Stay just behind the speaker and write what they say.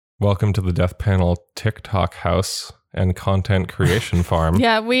Welcome to the Death Panel TikTok house and content creation farm.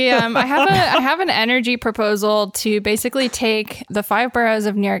 Yeah, I have an energy proposal to basically take the 5 boroughs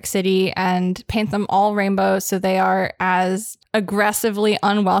of New York City and paint them all rainbow so they are as aggressively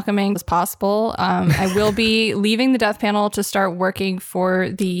unwelcoming as possible. I will be leaving the Death Panel to start working for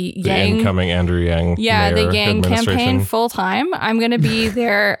the Yang incoming Andrew Yang. Yeah, mayor the Yang campaign full time. I'm going to be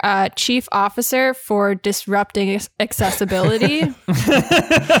their chief officer for disrupting accessibility.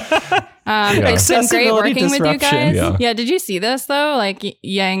 It's been great working with you guys. Yeah, did you see this though? Like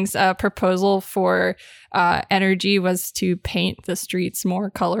Yang's proposal for energy was to paint the streets more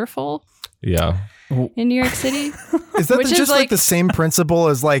colorful. Yeah. In New York City. Is that just like the same principle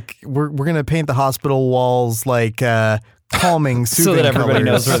as like we're going to paint the hospital walls like calming, soothing so that everybody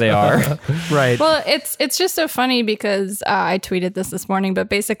knows where they are. Right. Well, it's just so funny because I tweeted this morning, but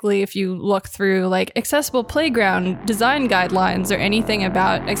basically if you look through like accessible playground design guidelines or anything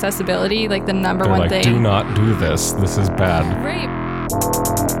about accessibility, like the number They're one like, thing. Do not do this. This is bad. Right.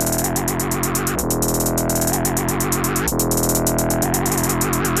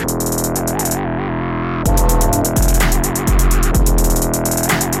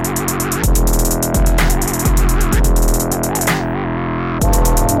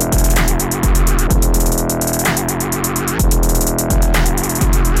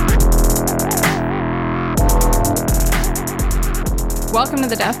 Welcome to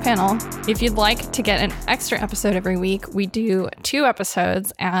the Death Panel. If you'd like to get an extra episode every week, we do 2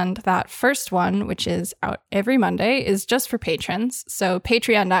 episodes, and that first one, which is out every Monday, is just for patrons. So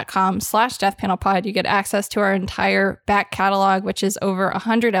patreon.com/deathpanelpod, you get access to our entire back catalog, which is over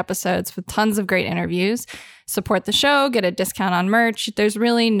 100 episodes with tons of great interviews. Support the show, get a discount on merch. There's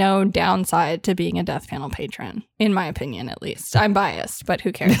really no downside to being a Death Panel patron, in my opinion, at least. I'm biased, but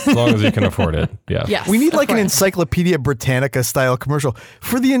who cares? As long as you can afford it. Yeah. Yes, we need like an Encyclopedia Britannica style commercial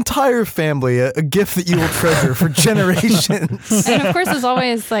for the entire family, a gift that you will treasure for generations. And of course, as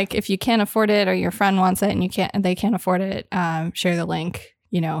always, like if you can't afford it or your friend wants it and they can't afford it, share the link.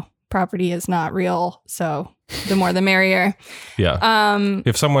 You know, property is not real, so the more the merrier. Yeah.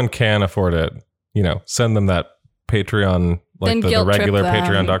 If someone can afford it, you know, send them that Patreon, like the regular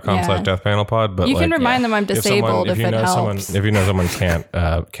patreon.com/deathpanelpod. But you can remind them I'm disabled if it helps. If you know someone can't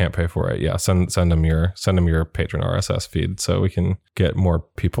pay for it, yeah, send them your Patreon RSS feed so we can get more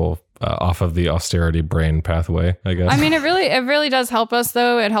people off of the austerity brain pathway, I guess. I mean, it really does help us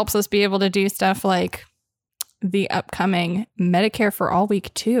though. It helps us be able to do stuff like the upcoming Medicare for All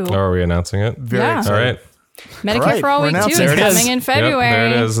Week 2. Oh, are we announcing it? Very exciting. All right. Medicare for All Week 2 is coming in February. Yep, there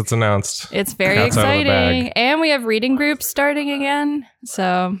it is. It's announced. It's very exciting. And we have reading groups starting again.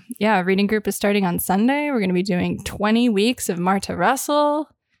 So yeah, reading group is starting on Sunday. We're going to be doing 20 weeks of Marta Russell.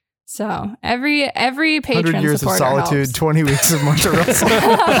 So every patron 100 years of solitude, helps. 20 weeks of Marta Russell.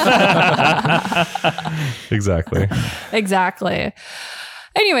 Exactly.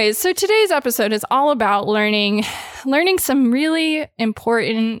 Anyways, so today's episode is all about learning some really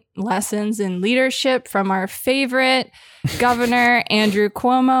important lessons in leadership from our favorite governor, Andrew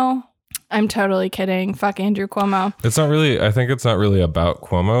Cuomo. I'm totally kidding. Fuck Andrew Cuomo. I think it's not really about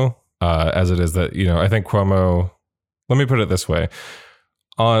Cuomo as it is that, you know, I think Cuomo, let me put it this way.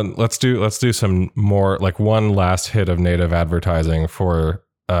 Let's do some more, like one last hit of native advertising for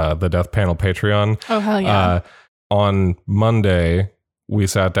the Death Panel Patreon. Oh, hell yeah. On Monday, we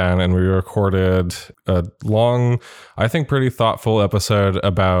sat down and we recorded a long, I think pretty thoughtful episode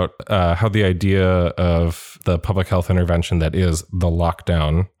about how the idea of the public health intervention that is the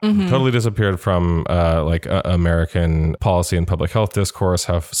lockdown totally disappeared from American policy and public health discourse,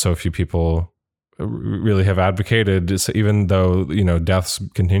 how so few people really have advocated, even though, you know, deaths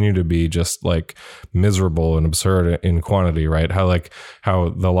continue to be just like miserable and absurd in quantity, right? How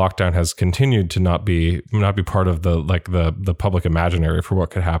the lockdown has continued to not be part of the public imaginary for what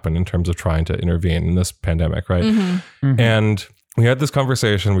could happen in terms of trying to intervene in this pandemic, right? And we had this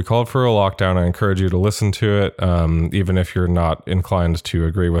conversation. We called for a lockdown. I encourage you to listen to it, even if you're not inclined to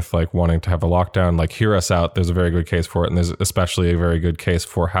agree with like wanting to have a lockdown. Like, hear us out. There's a very good case for it, and there's especially a very good case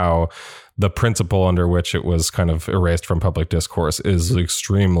for how the principle under which it was kind of erased from public discourse is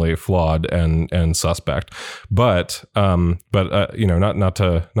extremely flawed and suspect. But you know, not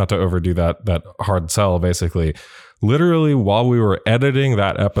to overdo that hard sell. Basically, literally while we were editing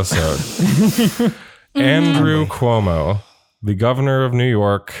that episode, Andrew Cuomo, the governor of New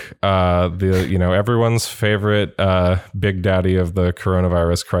York, everyone's favorite big daddy of the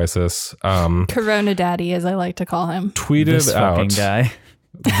coronavirus crisis, Corona Daddy, as I like to call him, tweeted this out fucking guy.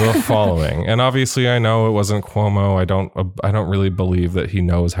 the following. And obviously I know it wasn't Cuomo. I don't really believe that he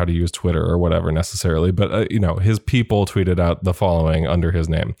knows how to use Twitter or whatever necessarily, but his people tweeted out the following under his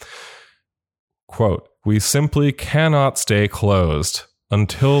name. Quote, "We simply cannot stay closed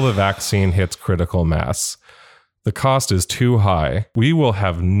until the vaccine hits critical mass. The cost is too high. We will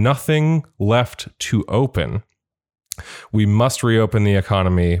have nothing left to open. We must reopen the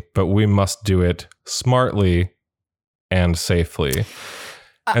economy, but we must do it smartly and safely."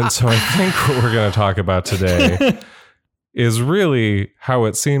 And so I think what we're going to talk about today is really how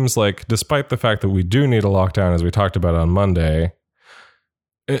it seems like, despite the fact that we do need a lockdown, as we talked about on Monday,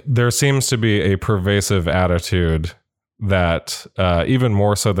 there seems to be a pervasive attitude that even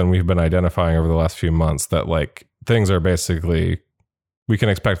more so than we've been identifying over the last few months, that like things are basically, we can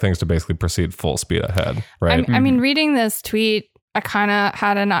expect things to basically proceed full speed ahead, right? I mean, reading this tweet, I kind of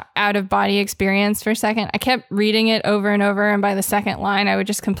had an out of body experience for a second. I kept reading it over and over, and by the second line, I would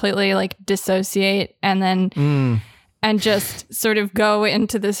just completely like dissociate and then and just sort of go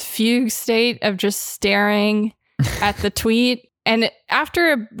into this fugue state of just staring at the tweet. And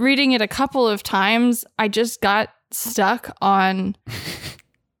after reading it a couple of times, I just got stuck on,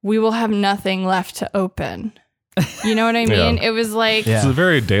 "We will have nothing left to open." You know what I mean? Yeah. It was like, It's a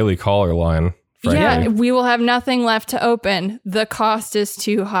very Daily Caller line. Frankly. yeah, "We will have nothing left to open. The cost is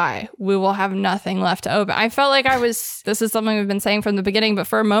too high. We will have nothing left to open." I felt like this is something we've been saying from the beginning, but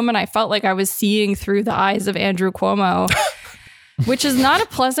for a moment I felt like I was seeing through the eyes of Andrew Cuomo, which is not a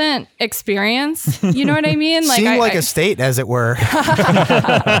pleasant experience. You know what I mean? Like seemed like a state, as it were.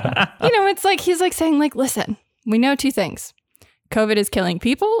 It's like, he's like saying like, "Listen, we know two things. COVID is killing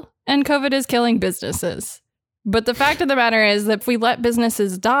people and COVID is killing businesses. But the fact of the matter is that if we let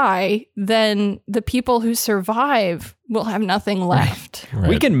businesses die, then the people who survive will have nothing left." Right.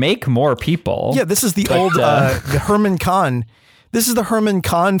 We can make more people. Yeah, this is the old the Herman Kahn. This is the Herman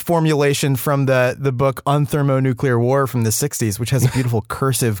Kahn formulation from the book On Thermonuclear War from the 60s, which has a beautiful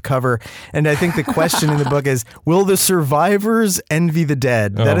cursive cover. And I think the question in the book is, will the survivors envy the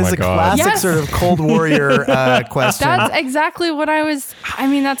dead? That is a classic sort of Cold Warrior question. That's exactly what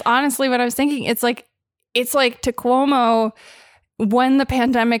that's honestly what I was thinking. It's like to Cuomo, when the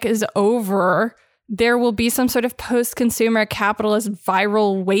pandemic is over, there will be some sort of post-consumer capitalist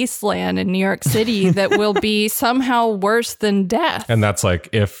viral wasteland in New York City that will be somehow worse than death. And that's like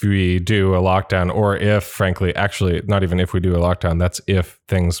if we do a lockdown, or if, frankly, actually, not even if we do a lockdown, that's if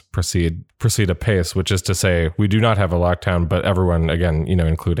things proceed apace, which is to say we do not have a lockdown, but everyone, again,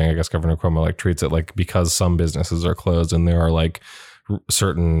 including, I guess, Governor Cuomo, like treats it like, because some businesses are closed and there are like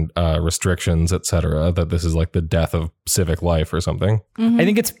certain restrictions, etc., that this is like the death of civic life or something. Mm-hmm. I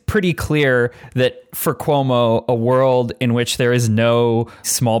think it's pretty clear that for Cuomo, a world in which there is no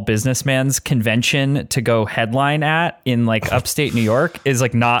small businessman's convention to go headline at in like upstate New York is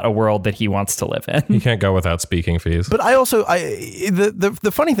like not a world that he wants to live in. You can't go without speaking fees. But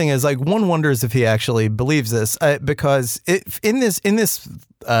the funny thing is, like, one wonders if he actually believes this, because in this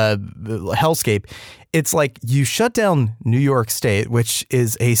hellscape, it's like you shut down New York State, which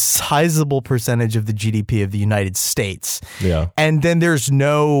is a sizable percentage of the GDP of the United States. Yeah. And then there's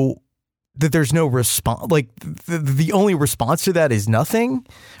no response. Like the only response to that is nothing,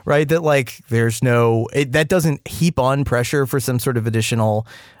 right? That like that doesn't heap on pressure for some sort of additional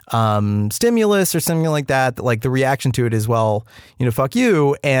stimulus or something like that. Like the reaction to it is, well, fuck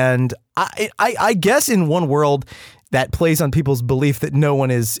you. And I guess in one world, that plays on people's belief that no one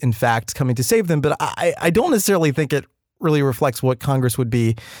is, in fact, coming to save them. But I don't necessarily think it really reflects what Congress would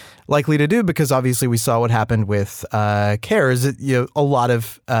be likely to do, because obviously we saw what happened with CARES. A lot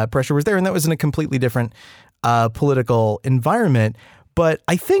of pressure was there, and that was in a completely different political environment. But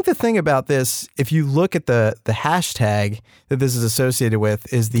I think the thing about this, if you look at the hashtag that this is associated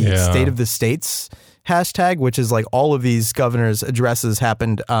with, is the State of the States hashtag, which is like all of these governors' addresses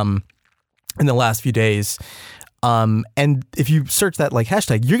happened in the last few days. And if you search that like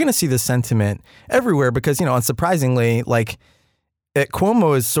hashtag, you're going to see the sentiment everywhere, because, unsurprisingly, like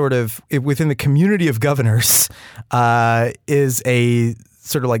Cuomo is sort of within the community of governors, is a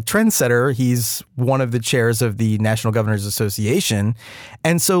sort of like trendsetter. He's one of the chairs of the National Governors Association.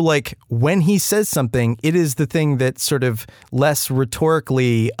 And so like when he says something, it is the thing that's sort of less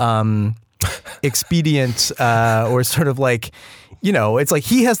rhetorically expedient or sort of like, it's like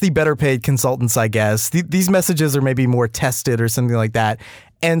he has the better paid consultants, I guess. These messages are maybe more tested or something like that.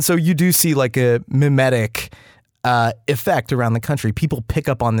 And so you do see like a mimetic effect around the country. People pick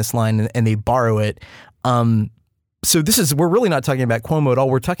up on this line and they borrow it. So we're really not talking about Cuomo at all.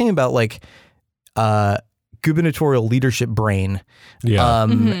 We're talking about like gubernatorial leadership brain. Yeah.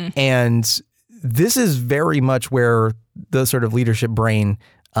 And this is very much where the sort of leadership brain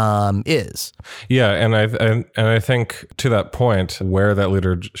is. Yeah, and I think to that point, where that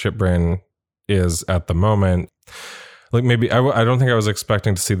leadership brain is at the moment, like maybe I don't think I was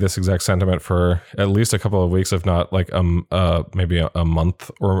expecting to see this exact sentiment for at least a couple of weeks, if not like maybe a month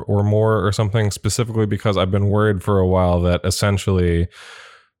or more or something, specifically because I've been worried for a while that essentially,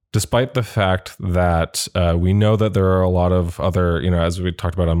 despite the fact that we know that there are a lot of other, as we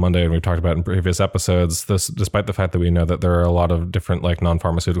talked about on Monday and we've talked about in previous episodes, despite the fact that we know that there are a lot of different like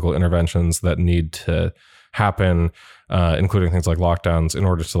non-pharmaceutical interventions that need to happen, including things like lockdowns, in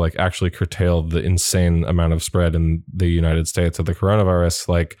order to like actually curtail the insane amount of spread in the United States of the coronavirus,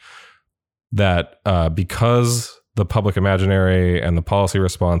 like that because the public imaginary and the policy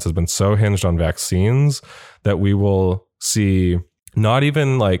response has been so hinged on vaccines that we will see not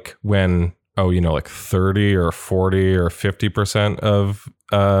even like when, like 30 or 40 or 50% of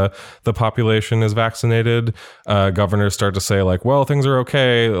the population is vaccinated, governors start to say like, well, things are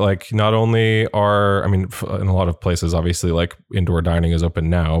okay. Like not only in a lot of places, obviously like indoor dining is open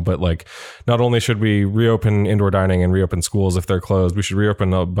now, but like not only should we reopen indoor dining and reopen schools if they're closed, we should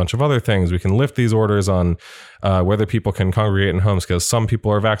reopen a bunch of other things. We can lift these orders on whether people can congregate in homes because some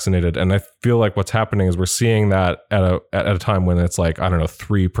people are vaccinated. And I feel like what's happening is we're seeing that at a time when it's like,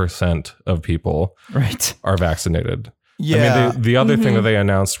 3% of people are vaccinated. Yeah. I mean, the other thing that they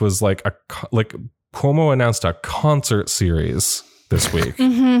announced was like Cuomo announced a concert series this week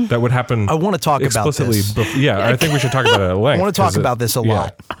that would happen. I want to talk about this. I think we should talk about it at length. I want to talk about this a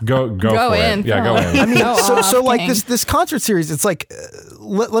lot. Go for it. Yeah, go in. I mean, so like this concert series, it's like,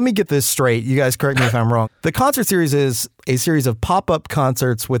 let me get this straight. You guys correct me if I'm wrong. The concert series is a series of pop-up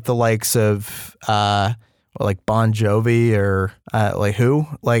concerts with the likes of like Bon Jovi or who's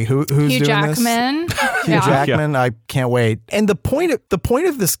Hugh doing Jackman. this? Hugh Jackman. I can't wait. And the point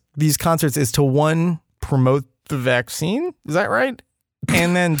of these concerts is to, one, promote the vaccine. Is that right?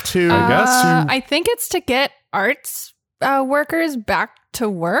 And then two, I think it's to get arts workers back to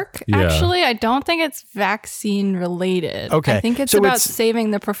work. Yeah. Actually, I don't think it's vaccine related. Okay. I think it's So about it's-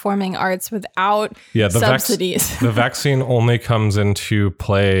 saving the performing arts without the subsidies. The vaccine only comes into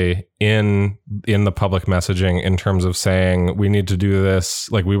play in the public messaging in terms of saying we need to do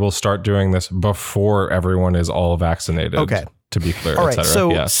this, like we will start doing this before everyone is all vaccinated. Okay. To be clear, all right. et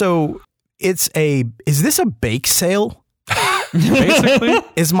cetera. So is this a bake sale? Basically,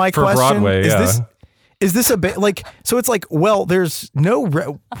 Is my for question. Broadway, Is this a bit like, so it's like, well, there's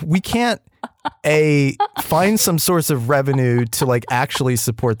no, we can't find some source of revenue to like actually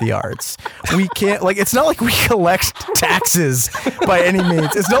support the arts. We can't, like, it's not like we collect taxes by any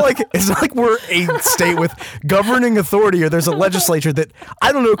means. It's not like we're a state with governing authority or there's a legislature that,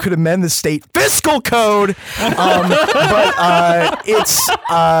 I don't know, could amend the state fiscal code. But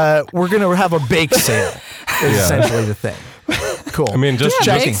we're going to have a bake sale is essentially the thing. Cool. I mean, just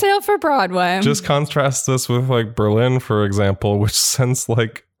bake sale for Broadway. Just contrast this with like Berlin, for example, which since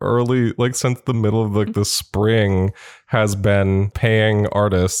the middle of like the spring has been paying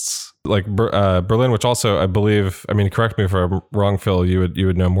artists. Like Berlin, which also I believe, I mean, correct me if I'm wrong, Phil. You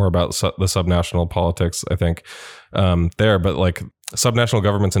would know more about the subnational politics, I think, there. But like subnational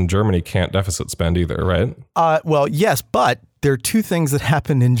governments in Germany can't deficit spend either, right? Well, yes, but there are two things that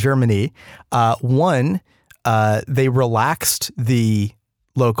happened in Germany. One. They relaxed the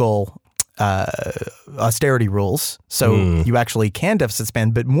local austerity rules, so you actually can deficit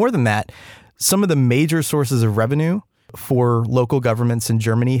spend. But more than that, some of the major sources of revenue for local governments in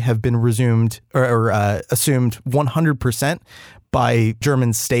Germany have been resumed or assumed 100% by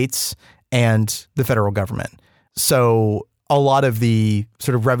German states and the federal government. So a lot of the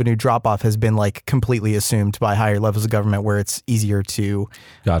sort of revenue drop off has been like completely assumed by higher levels of government where it's easier to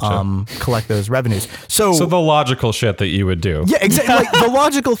collect those revenues. So the logical shit that you would do. Yeah, exactly. Like the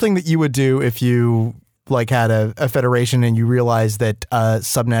logical thing that you would do if you like had a federation and you realized that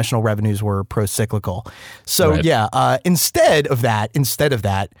subnational revenues were pro-cyclical. So instead of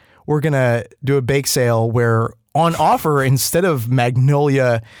that, we're going to do a bake sale where on offer, instead of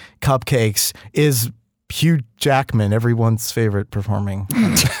Magnolia cupcakes, is Hugh Jackman, everyone's favorite performing.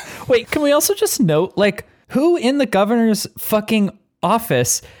 Wait, can we also just note, like, who in the governor's fucking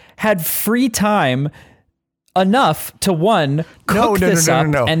office had free time enough to, one, cook this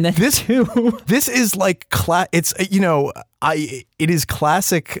up, and then this is like it's it is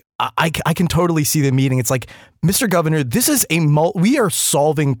classic. I can totally see the meeting. It's like, Mr. Governor, this is we are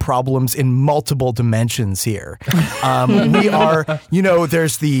solving problems in multiple dimensions here. We are,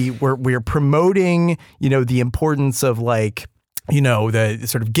 we're promoting, the importance of like, the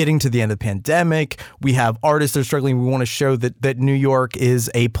sort of getting to the end of the pandemic. We have artists that are struggling. We want to show that New York is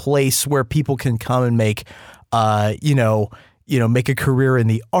a place where people can come and make, make a career in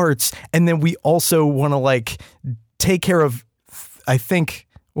the arts. And then we also want to like take care of, I think,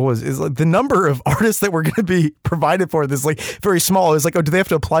 is like the number of artists that we're going to be provided for this like very small. It's like, do they have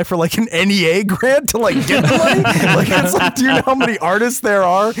to apply for like an NEA grant to like get the money? Like, it's like, do you know how many artists there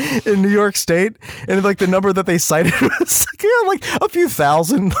are in New York State? And like the number that they cited was like a few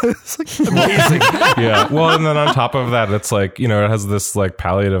thousand. It's like amazing. Yeah. Well, and then on top of that, it's like, it has this like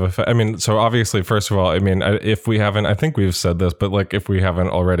palliative effect. I mean, so obviously, first of all, I mean, if we haven't, I think we've said this, but like if we haven't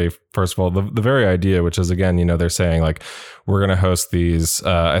already, first of all, the very idea, which is again, they're saying like, we're going to host these,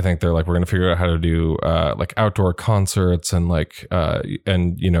 I think they're like, we're going to figure out how to do like outdoor concerts and like, I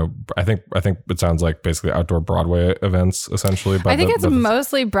think it sounds like basically outdoor Broadway events essentially. I think it's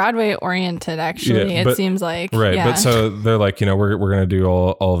mostly Broadway oriented, actually. It seems like. Right. Yeah. But so they're like, we're going to do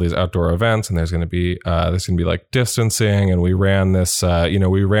all these outdoor events, and there's going to be like distancing. And we ran this,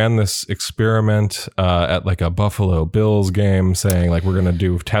 experiment at like a Buffalo Bills game saying like, we're going to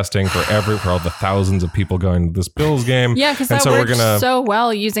do testing for all the thousands of people going to this Bills game. Yeah. Because that worked so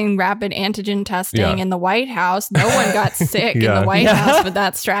well using rapid antigen testing in the White House. No one got sick in the White House with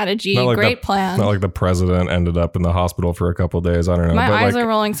that strategy. Like Great plan. Not like the president ended up in the hospital for a couple of days. I don't know. My eyes are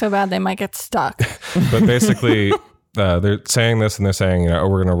rolling so bad they might get stuck. But basically, they're saying this, and they're saying,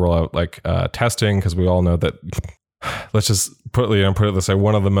 we're going to roll out like testing, because we all know that. Let's just put it this way.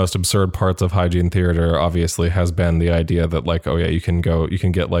 One of the most absurd parts of hygiene theater obviously has been the idea that like, oh yeah, you can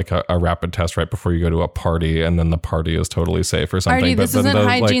get like a rapid test right before you go to a party, and then the party is totally safe or something. Artie, this isn't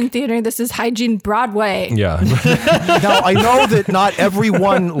hygiene theater. This is hygiene Broadway. Yeah. Now I know that not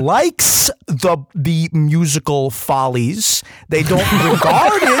everyone likes the musical Follies. They don't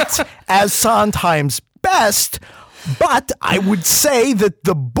regard it as Sondheim's best, but I would say that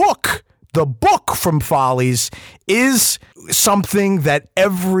the book from Follies is something that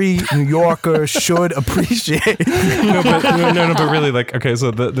every New Yorker should appreciate. But really, like, okay,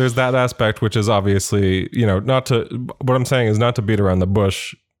 so there's that aspect, which is obviously, what I'm saying is not to beat around the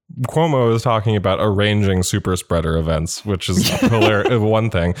bush. Cuomo is talking about arranging super spreader events, which is hilarious. One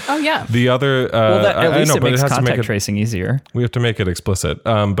thing. Oh yeah. The other, at least it makes contact tracing easier. We have to make it explicit.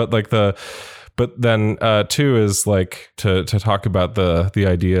 But then two is like to talk about the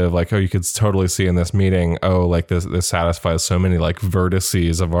idea of like, oh, you could totally see in this meeting, oh, like this satisfies so many like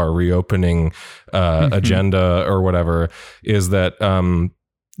vertices of our reopening agenda or whatever, is that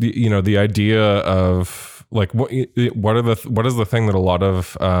the idea of like what is the thing that a lot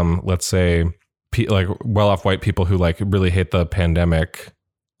of let's say like well-off white people who like really hate the pandemic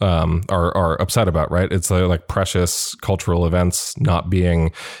are upset about, right? It's like precious cultural events not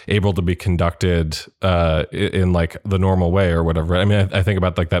being able to be conducted in like the normal way or whatever. I mean, I think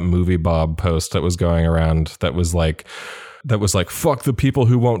about like that Movie Bob post that was going around that was like, fuck the people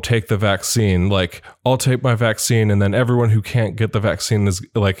who won't take the vaccine. Like, I'll take my vaccine, and then everyone who can't get the vaccine is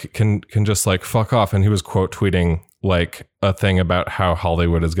like can just like fuck off. And he was quote tweeting like a thing about how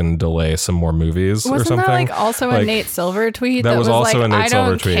Hollywood is going to delay some more movies or something. Wasn't that like also a Nate Silver tweet? That was also like, a Nate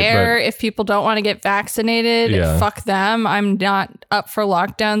Silver tweet. I don't care if people don't want to get vaccinated. Yeah. Fuck them. I'm not up for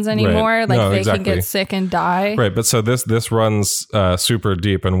lockdowns anymore. Right. Like No, they exactly. can get sick and die. Right. But so this runs super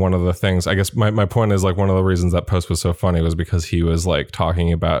deep. And one of the things, I guess my point is like one of the reasons that post was so funny was because he was like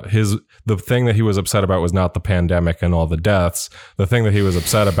talking about the thing that he was upset about was not the pandemic and all the deaths. The thing that he was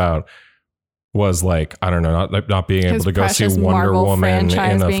upset about was like, I don't know, not being able to go see Wonder Marvel Woman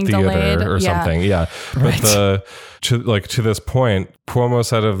in a theater or something. Yeah. Right. But to this point, Cuomo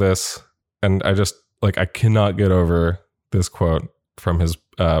said of this, and I just like, I cannot get over this quote from his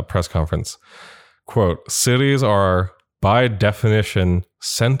press conference. Quote, cities are by definition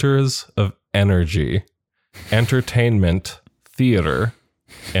centers of energy, entertainment, theater,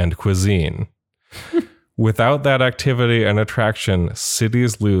 and cuisine. Without that activity and attraction,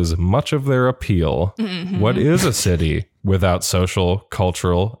 cities lose much of their appeal. Mm-hmm. What is a city without social,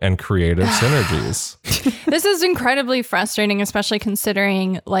 cultural, and creative synergies? This is incredibly frustrating, especially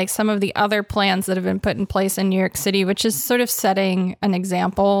considering like some of the other plans that have been put in place in New York City, which is sort of setting an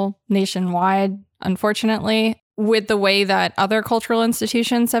example nationwide, unfortunately, with the way that other cultural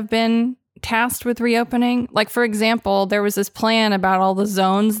institutions have been tasked with reopening. Like, for example, there was this plan about all the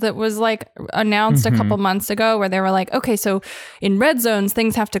zones that was like announced a couple months ago where they were like, okay, so in red zones,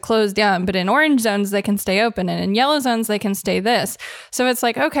 things have to close down, but in orange zones, they can stay open, and in yellow zones, they can stay this. So it's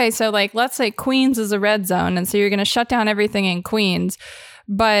like, okay, so like, let's say Queens is a red zone, and so you're going to shut down everything in Queens,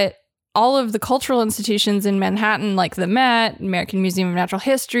 but all of the cultural institutions in Manhattan, like the Met, American Museum of Natural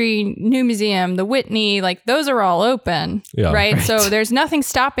History, New Museum, the Whitney, like those are all open, right? So there's nothing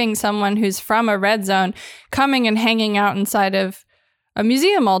stopping someone who's from a red zone coming and hanging out inside of a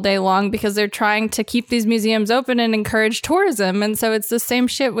museum all day long because they're trying to keep these museums open and encourage tourism. And so it's the same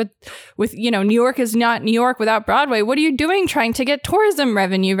shit with New York is not New York without Broadway. What are you doing trying to get tourism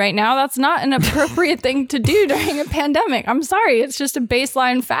revenue right now? That's not an appropriate thing to do during a pandemic. I'm sorry. It's just a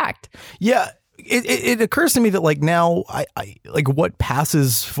baseline fact. Yeah. It occurs to me that like now I like what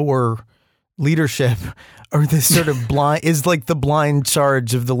passes for leadership or this sort of blind is like the blind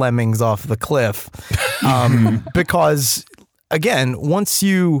charge of the lemmings off the cliff. Because again, once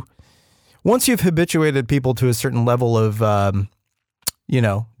you've habituated people to a certain level of,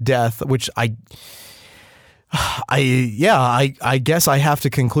 death, which I guess I have to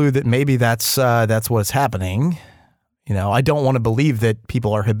conclude that maybe that's what's happening. I don't want to believe that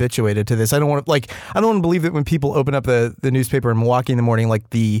people are habituated to this. I don't want to believe that when people open up the newspaper in Milwaukee in the morning, like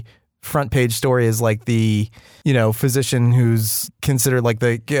the front page story is like the, physician who's considered like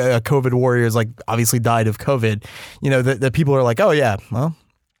the COVID warrior is like obviously died of COVID, the people are like, oh yeah, well,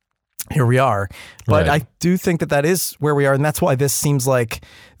 here we are. But right. I do think that is where we are. And that's why this seems like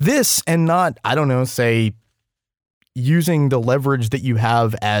this and not, I don't know, say using the leverage that you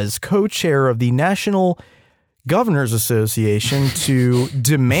have as co-chair of the National Governors Association to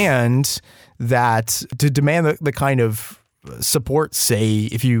demand the kind of support, say,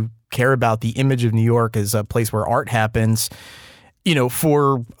 if you care about the image of New York as a place where art happens,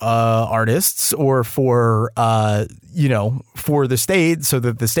 for artists or for the state, so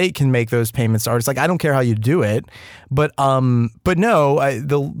that the state can make those payments to artists. Like, I don't care how you do it, but no,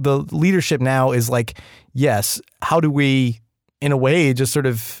 the leadership now is like, yes, how do we, in a way, just sort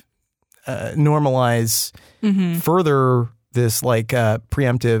of normalize further this like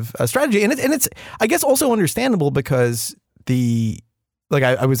preemptive strategy, and it's I guess also understandable because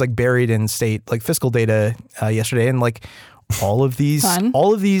I was like buried in state like fiscal data yesterday, and like all of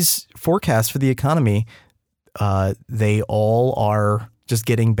these forecasts for the economy, they all are just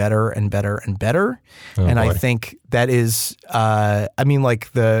getting better and better and better. Oh, and boy. I think that is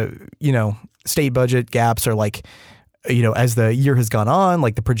like the state budget gaps are like, as the year has gone on,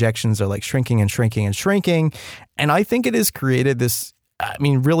 like the projections are like shrinking and shrinking and shrinking. And I think it has created this,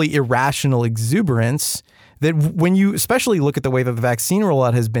 really irrational exuberance that when you especially look at the way that the vaccine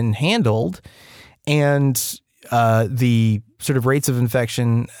rollout has been handled and the sort of rates of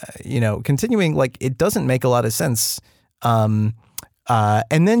infection, continuing, like it doesn't make a lot of sense. And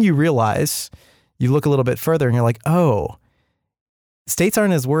then you realize, you look a little bit further and you're like, oh, states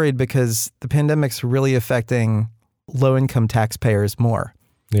aren't as worried because the pandemic's really affecting low-income taxpayers more.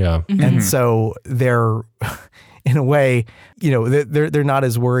 Yeah. Mm-hmm. And so they're, in a way, they're not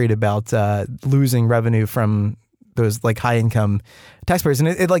as worried about losing revenue from those like high-income taxpayers. And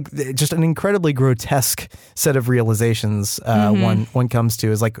it like just an incredibly grotesque set of realizations one comes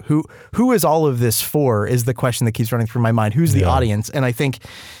to is like, who is all of this for is the question that keeps running through my mind. Who's the audience? And I think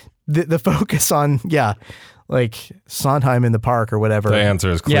the focus on, like Sondheim in the park or whatever. The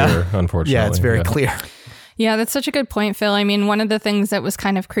answer is clear, unfortunately. Yeah, it's very clear. Yeah, that's such a good point, Phil. I mean, one of the things that was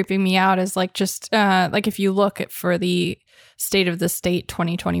kind of creeping me out is like just like if you look for the State of the State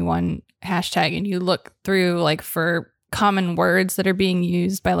 2021 hashtag and you look through like for common words that are being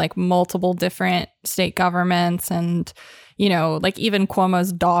used by like multiple different state governments and, like even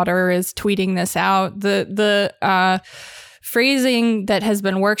Cuomo's daughter is tweeting this out. The phrasing that has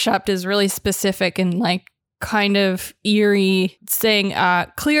been workshopped is really specific and like kind of eerie, saying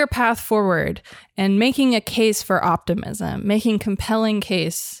clear path forward and making a case for optimism, making compelling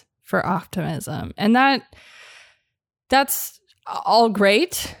case for optimism. And that's all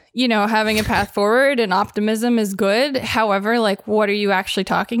great. Having a path forward and optimism is good. However, like, what are you actually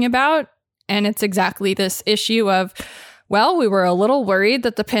talking about? And it's exactly this issue of, well, we were a little worried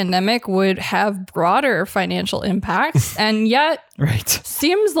that the pandemic would have broader financial impacts. And yet,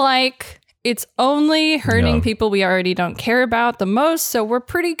 seems like it's only hurting people we already don't care about the most, so we're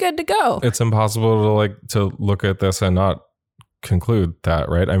pretty good to go. It's impossible to look at this and not conclude that,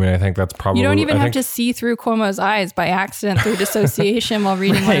 right? I mean, I think that's probably... You don't even have to see through Cuomo's eyes by accident through dissociation while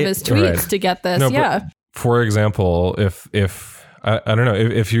reading one of his tweets to get this. No, for example, if I don't know,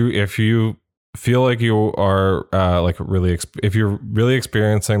 if you feel like you are if you're really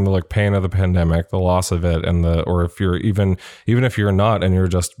experiencing the like pain of the pandemic, the loss of it, and or if you're even if you're not, and you're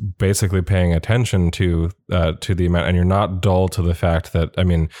just basically paying attention to the amount, and you're not dull to the fact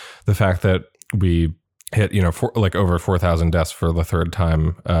that we hit over 4,000 deaths for the third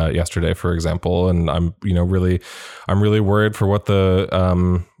time yesterday, for example, and I'm really worried for what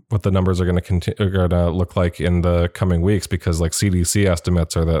the what the numbers are going to look like in the coming weeks, because like CDC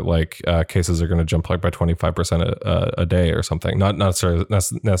estimates are that like cases are going to jump like by 25% a day or something. Not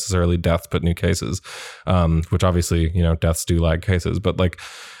necessarily deaths, but new cases, which obviously, deaths do lag cases, but like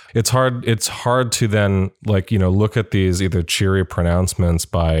it's hard to then like, look at these either cheery pronouncements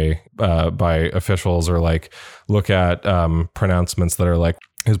by officials, or like look at pronouncements that are like,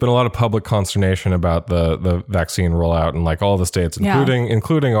 there's been a lot of public consternation about the vaccine rollout in like all the states,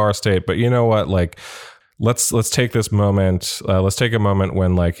 including our state. But you know what? Like, let's take this moment. Let's take a moment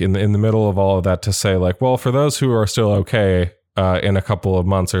when like in the middle of all of that to say like, well, for those who are still okay in a couple of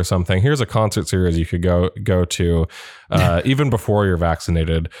months or something, here's a concert series you could go to even before you're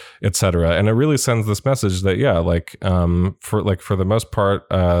vaccinated, etc. And it really sends this message that for the most part,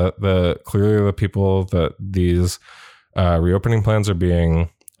 clearly the people that these reopening plans are being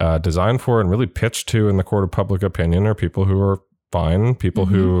designed for and really pitched to in the court of public opinion are people who are fine, people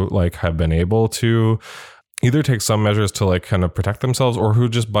who like have been able to either take some measures to like kind of protect themselves, or who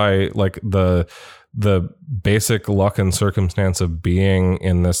just by like the basic luck and circumstance of being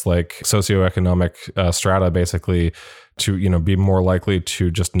in this like socioeconomic strata, basically, to be more likely to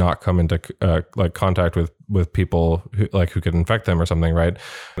just not come into like contact with people who could infect them or something, right?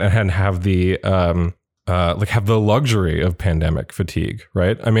 And have the have the luxury of pandemic fatigue,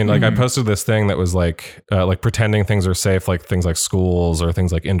 right? I mean, like I posted this thing that was like pretending things are safe, like things like schools or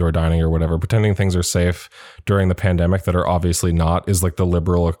things like indoor dining or whatever, pretending things are safe during the pandemic that are obviously not, is like the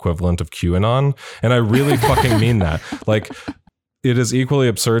liberal equivalent of QAnon. And I really fucking mean that. Like, it is equally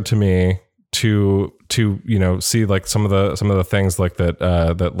absurd to me to see like some of the things like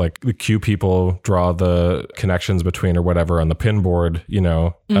that like the Q people draw the connections between or whatever on the pin board,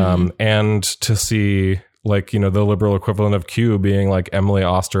 and to see like, the liberal equivalent of Q being like Emily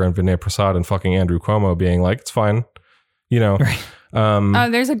Oster and Vinay Prasad and fucking Andrew Cuomo being like, it's fine, Right.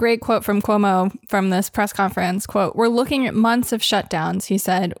 There's a great quote from Cuomo from this press conference. Quote, "We're looking at months of shutdowns." He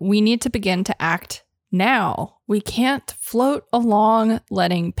said, "We need to begin to act now. We can't float along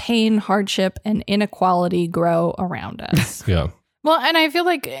letting pain, hardship, and inequality grow around us." Yeah. Well, and I feel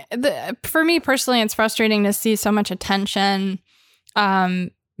like for me personally, it's frustrating to see so much attention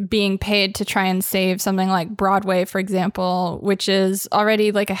being paid to try and save something like Broadway, for example, which is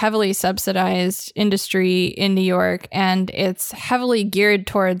already like a heavily subsidized industry in New York. And it's heavily geared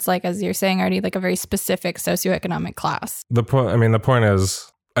towards, like, as you're saying, already, like a very specific socioeconomic class. The point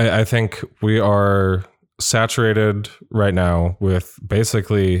is, I think we are saturated right now with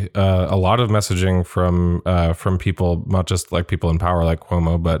basically a lot of messaging from people, not just like people in power like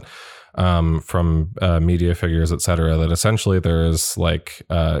Cuomo, but from media figures, et cetera, that essentially there is like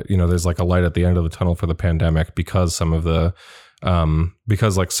there's like a light at the end of the tunnel for the pandemic because some of the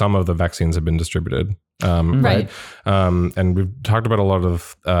vaccines have been distributed. Right. And we've talked about a lot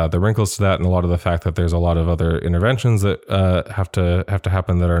of the wrinkles to that, and a lot of the fact that there's a lot of other interventions that have to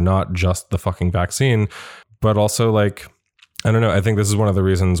happen that are not just the fucking vaccine, but also like, I don't know. I think this is one of the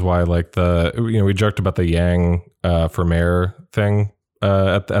reasons why like we joked about the Yang for mayor thing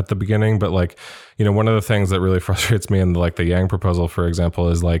at the beginning, but like, one of the things that really frustrates me in like the Yang proposal, for example,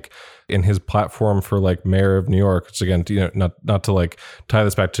 is like in his platform for like mayor of New York, which again, not to like tie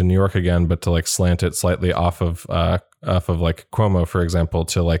this back to New York again, but to like slant it slightly off of like Cuomo, for example,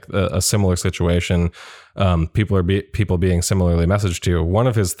 to like a similar situation, people being similarly messaged to. One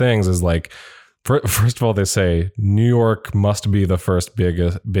of his things is like, first of all, they say New York must be the first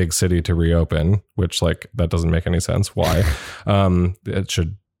big city to reopen, which like that doesn't make any sense. Why? It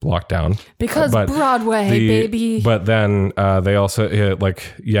should lock down because Broadway, baby. But then they also like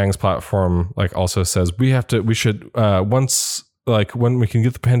Yang's platform like also says we should once like when we can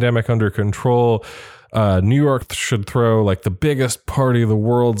get the pandemic under control, New York should throw like the biggest party the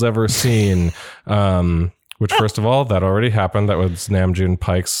world's ever seen. Which, first of all, that already happened. That was Namjoon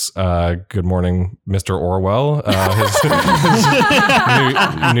Paik's Good Morning, Mr. Orwell, his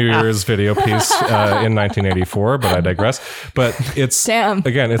New Year's video piece in 1984, but I digress. But it's,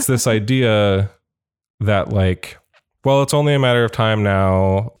 again, it's this idea that like, well, it's only a matter of time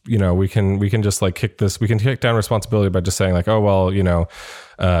now. We can just like kick down responsibility by just saying like, oh, well,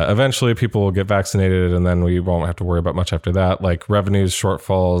 eventually people will get vaccinated and then we won't have to worry about much after that. Like revenues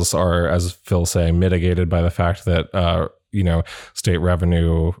shortfalls are, as Phil saying, mitigated by the fact that, state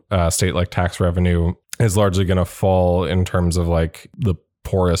revenue, state like tax revenue is largely going to fall in terms of like the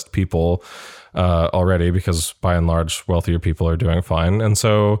poorest people already, because by and large, wealthier people are doing fine. And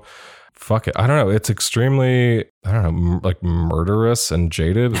so, fuck it. I don't know. It's extremely, like murderous and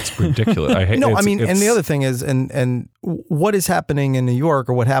jaded. It's ridiculous. I hate. No, and the other thing is, and what is happening in New York,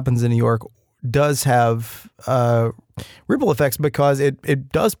 or what happens in New York, does have ripple effects because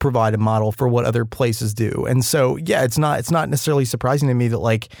it does provide a model for what other places do. And so, yeah, it's not necessarily surprising to me that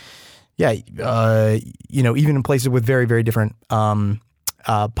like, yeah, even in places with very, very different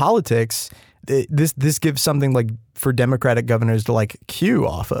politics, this gives something like for Democratic governors to like cue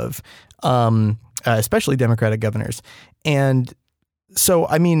off of, especially Democratic governors. And so,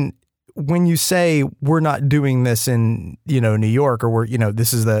 I mean, when you say we're not doing this in, New York, or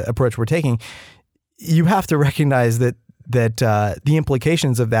this is the approach we're taking, you have to recognize that the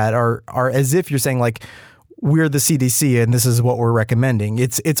implications of that are as if you're saying like, we're the CDC and this is what we're recommending.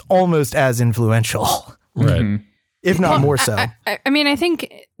 It's almost as influential. Right. Mm-hmm. If not more so. I mean, I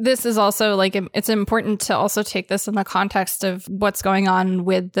think this is also like, it's important to also take this in the context of what's going on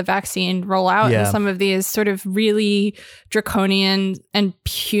with the vaccine rollout and some of these sort of really draconian and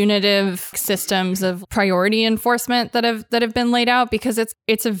punitive systems of priority enforcement that have been laid out, because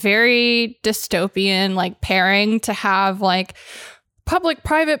it's a very dystopian like pairing to have like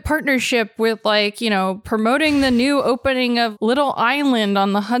public-private partnership with like, promoting the new opening of Little Island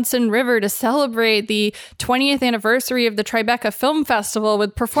on the Hudson River to celebrate the 20th anniversary of the Tribeca Film Festival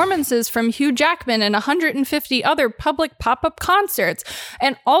with performances from Hugh Jackman and 150 other public pop-up concerts.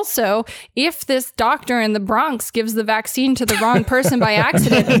 And also, if this doctor in the Bronx gives the vaccine to the wrong person by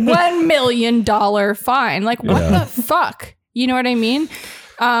accident, $1 million fine. Like, what the fuck? You know what I mean?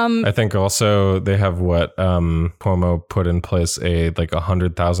 I think also they have what Cuomo put in place a like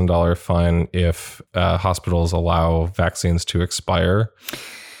 $100,000 fine if hospitals allow vaccines to expire.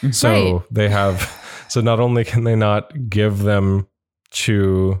 So they have. So not only can they not give them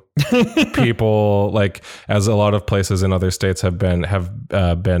to people, like as a lot of places in other states have been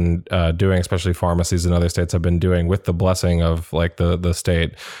doing, especially pharmacies in other states have been doing with the blessing of like the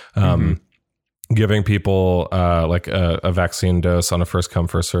state. Giving people like a vaccine dose on a first come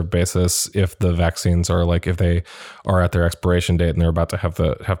first served basis if the vaccines are like, if they are at their expiration date and they're about to have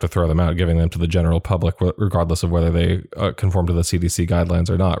to throw them out, giving them to the general public regardless of whether they conform to the CDC guidelines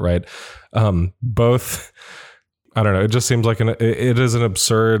or not, right? Both, I don't know, it just seems like it is an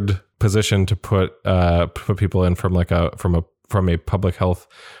absurd position to put people in from a public health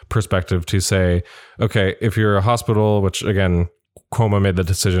perspective to say, okay, if you're a hospital, which again Cuomo made the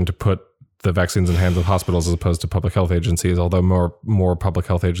decision to put the vaccines in hands of hospitals as opposed to public health agencies, although more public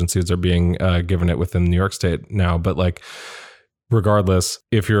health agencies are being given it within New York State now. But like, regardless,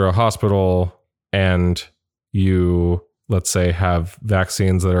 if you're a hospital and you, let's say, have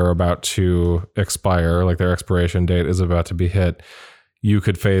vaccines that are about to expire, like their expiration date is about to be hit, you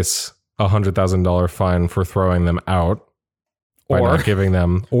could face $100,000 fine for throwing them out. By not giving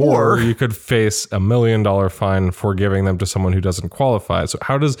them, or you could face $1 million fine for giving them to someone who doesn't qualify. So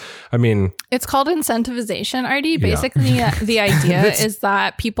it's called incentivization, RD. Basically, the idea is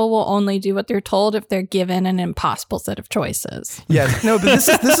that people will only do what they're told if they're given an impossible set of choices. Yeah, no, but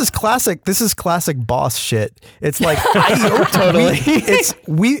this is classic. This is classic boss shit. It's like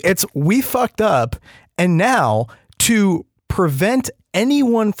we fucked up, and now to prevent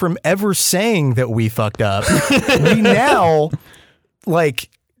anyone from ever saying that we fucked up, we now like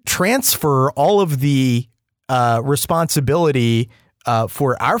transfer all of the responsibility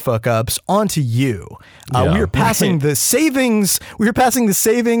for our fuck ups onto you. We are passing the savings. We are passing the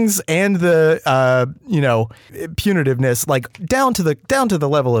savings and the punitiveness like down to the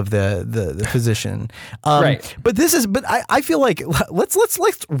level of the physician. Right. But I feel like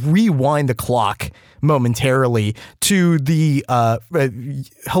let's rewind the clock momentarily to the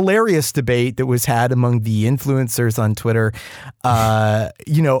hilarious debate that was had among the influencers on Twitter,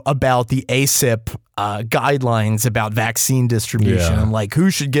 about the ACIP guidelines about vaccine distribution, like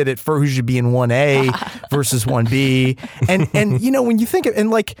who should get it for, who should be in 1A versus 1B. And when you think of, and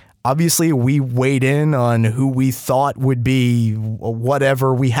like, obviously we weighed in on who we thought would be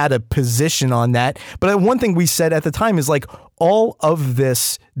whatever. We had a position on that. But one thing we said at the time is like, all of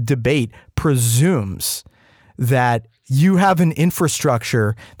this debate presumes that you have an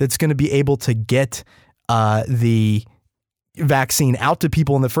infrastructure that's going to be able to get the vaccine out to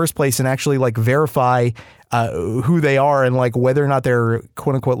people in the first place and actually like verify who they are and like whether or not they're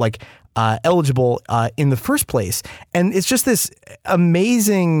quote unquote like eligible in the first place. And it's just this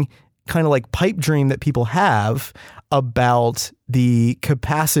amazing kind of like pipe dream that people have about the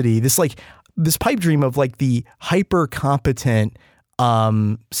capacity, this pipe dream of like the hyper competent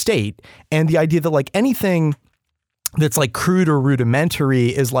state, and the idea that like anything that's like crude or rudimentary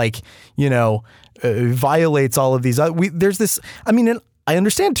is like, violates all of these. There's this, I mean, and I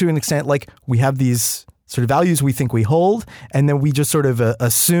understand to an extent, like we have these sort of values we think we hold, and then we just sort of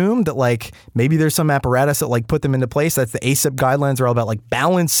assume that like maybe there's some apparatus that like put them into place. That's the ACIP guidelines are all about like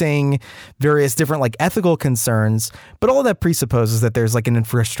balancing various different like ethical concerns, but all of that presupposes that there's like an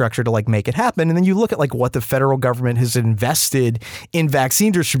infrastructure to like make it happen. And then you look at like what the federal government has invested in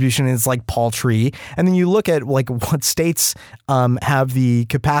vaccine distribution, and it's like paltry. And then you look at like what states have the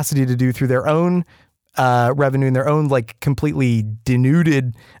capacity to do through their own revenue and their own like completely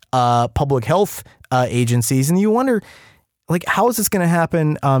denuded public health agencies, and you wonder like how is this going to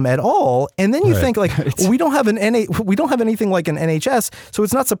happen at all? And then you think like we don't have anything like an NHS, so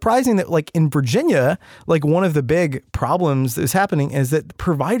it's not surprising that like in Virginia, like one of the big problems that's happening is that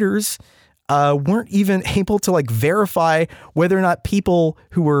providers weren't even able to like verify whether or not people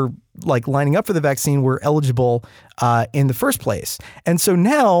who were like lining up for the vaccine were eligible in the first place. And so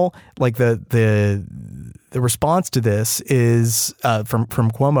now like the response to this is from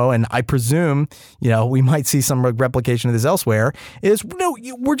Cuomo, and I presume, we might see some replication of this elsewhere, is no,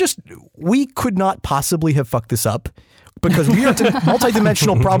 we could not possibly have fucked this up because we are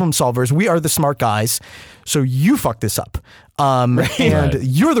multidimensional problem solvers. We are the smart guys. So you fucked this up. And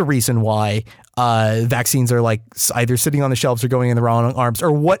you're the reason why vaccines are like either sitting on the shelves or going in the wrong arms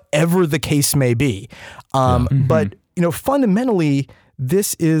or whatever the case may be. But, fundamentally,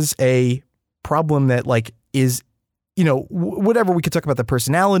 this is a problem that like is, whatever we could talk about the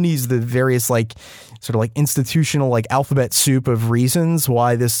personalities, the various like sort of like institutional like alphabet soup of reasons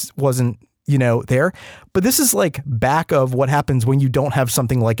why this wasn't there. But this is like back of what happens when you don't have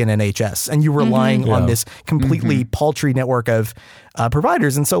something like an NHS and you're relying on this completely paltry network of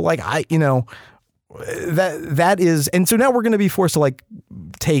providers. And so like, that is, and so now we're going to be forced to like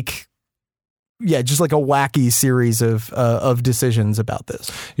take, just like a wacky series of decisions about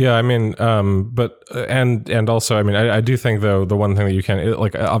this. Yeah, I mean, but and also, I mean, I do think though the one thing that you can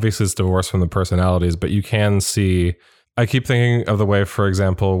like obviously it's divorced from the personalities, but you can see. I keep thinking of the way, for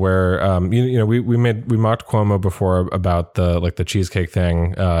example, where we mocked Cuomo before about the cheesecake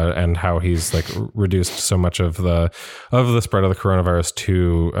thing and how he's like reduced so much of the spread of the coronavirus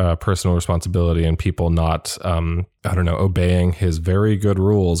to personal responsibility and people not obeying his very good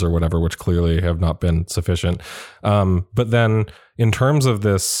rules or whatever, which clearly have not been sufficient. But then in terms of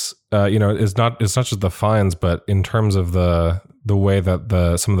this, it's not just the fines, but in terms of the way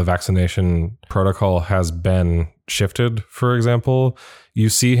that some of the vaccination protocol has been shifted, for example, you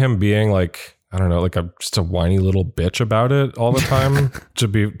see him being like, I don't know, like just a whiny little bitch about it all the time. to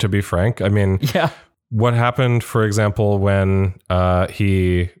be frank, I mean, what happened, for example, when there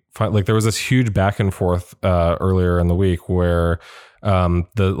was this huge back and forth earlier in the week where the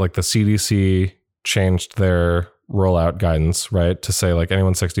CDC changed their rollout guidance, right, to say like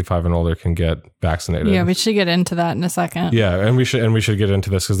anyone 65 and older can get vaccinated. Yeah, we should get into that in a second. Yeah, and we should get into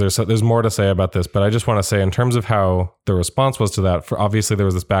this because there's more to say about this. But I just want to say in terms of how the response was to that, obviously there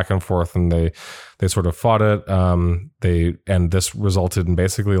was this back and forth, and they sort of fought it. And this resulted in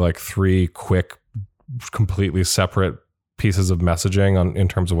basically like 3 quick, completely separate pieces of messaging in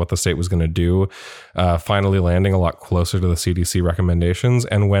terms of what the state was going to do, finally landing a lot closer to the CDC recommendations.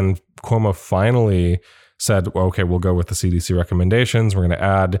 And when Cuomo finally said, well, okay, we'll go with the CDC recommendations, we're going to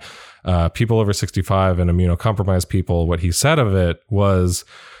add people over 65 and immunocompromised people, what he said of it was,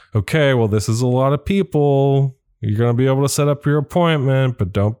 okay, well, this is a lot of people. You're going to be able to set up your appointment,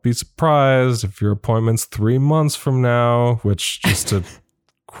 but don't be surprised if your appointment's 3 months from now, which just to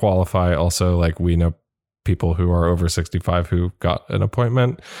qualify also, like we know people who are over 65 who got an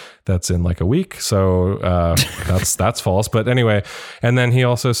appointment that's in like a week. So that's false. But anyway, and then he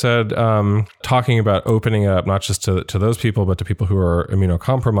also said, talking about opening up not just to those people, but to people who are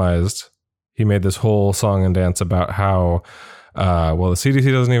immunocompromised, he made this whole song and dance about how, the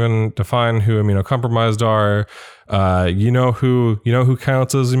CDC doesn't even define who immunocompromised are. You know who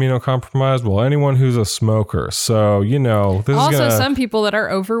counts as immunocompromised? Well, anyone who's a smoker. So, this also is some people that are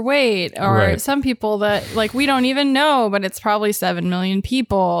overweight or some people that like we don't even know, but it's probably 7 million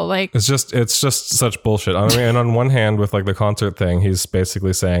people. Like it's just such bullshit. I mean, and on one hand, with like the concert thing, he's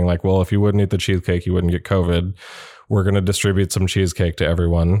basically saying like, well, if you wouldn't eat the cheesecake, you wouldn't get COVID. We're going to distribute some cheesecake to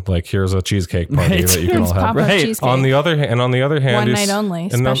everyone. Like, here's a cheesecake party that you can all have. Cheesecake. On the other hand, one night only,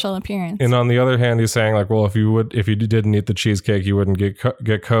 special appearance. And on the other hand, he's saying like, well, if you didn't eat the cheesecake, you wouldn't get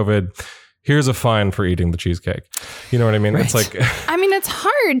COVID. Here's a fine for eating the cheesecake. You know what I mean? It's like, I mean, it's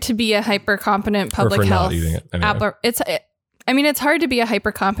hard to be a hyper competent public or for health. not eating it. Anyway. I mean, it's hard to be a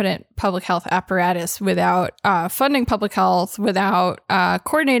hyper-competent public health apparatus without funding public health, without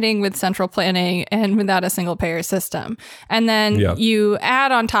coordinating with central planning, and without a single-payer system. And then you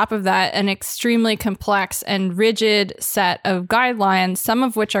add on top of that an extremely complex and rigid set of guidelines, some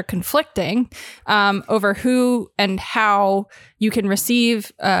of which are conflicting over who and how you can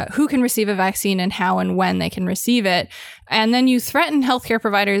receive, who can receive a vaccine and how and when they can receive it. And then you threaten healthcare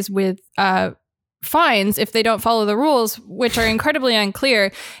providers with fines if they don't follow the rules, which are incredibly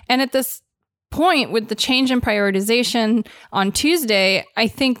unclear. And at this point, with the change in prioritization on Tuesday, I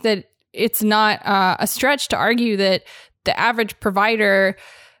think that it's not a stretch to argue that the average provider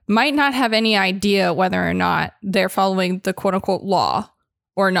might not have any idea whether or not they're following the quote unquote law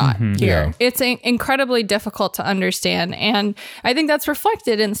or not here. Yeah. It's incredibly difficult to understand. And I think that's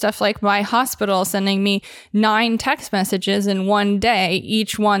reflected in stuff like my hospital sending me 9 text messages in one day,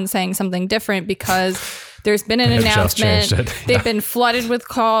 each one saying something different because there's been an announcement. They've been flooded with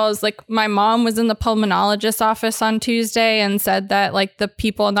calls. Like my mom was in the pulmonologist's office on Tuesday and said that like the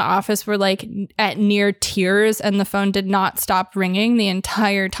people in the office were like at near tears and the phone did not stop ringing the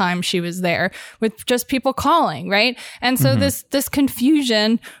entire time she was there with just people calling, right? And so this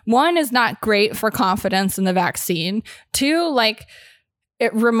confusion, one, is not great for confidence in the vaccine. 2, like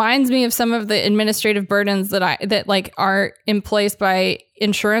it reminds me of some of the administrative burdens that like are in place by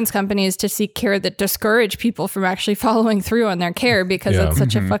insurance companies to seek care that discourage people from actually following through on their care because it's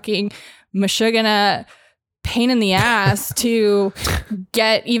such a fucking mashugana pain in the ass to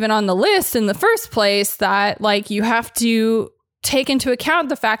get even on the list in the first place, that like you have to take into account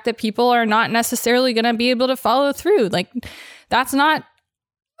the fact that people are not necessarily going to be able to follow through. Like that's not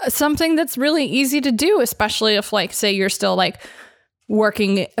something that's really easy to do, especially if like, say you're still like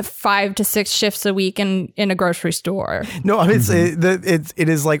working 5 to 6 shifts a week in a grocery store. No, I mean, it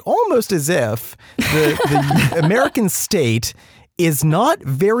is like almost as if the American state is not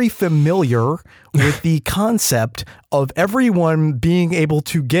very familiar with the concept of everyone being able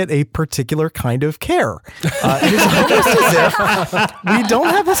to get a particular kind of care. It is almost as if we don't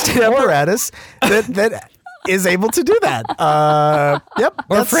have a state apparatus that is able to do that.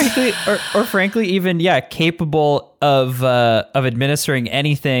 Or frankly, even capable of administering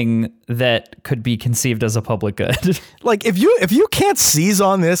anything that could be conceived as a public good. Like if you can't seize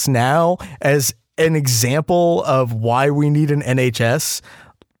on this now as an example of why we need an NHS,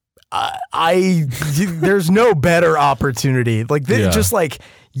 there's no better opportunity. Like just like,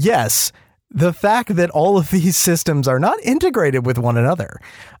 yes, the fact that all of these systems are not integrated with one another,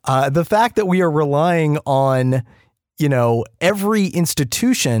 the fact that we are relying on, every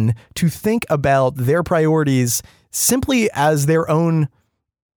institution to think about their priorities simply as their own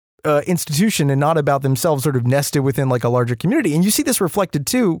institution and not about themselves sort of nested within like a larger community. And you see this reflected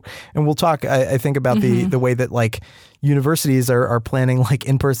too. And we'll talk, I think, about the way that like universities are planning like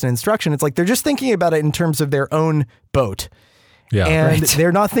in-person instruction. It's like they're just thinking about it in terms of their own boat. Yeah, and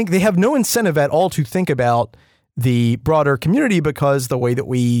they're not they have no incentive at all to think about the broader community because the way that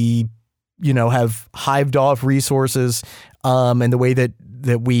we, have hived off resources and the way that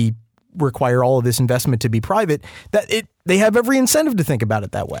we require all of this investment to be private, they have every incentive to think about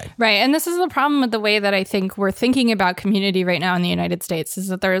it that way. Right. And this is the problem with the way that I think we're thinking about community right now in the United States, is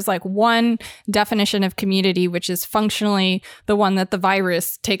that there is like one definition of community, which is functionally the one that the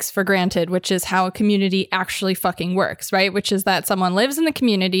virus takes for granted, which is how a community actually fucking works, right? Which is that someone lives in the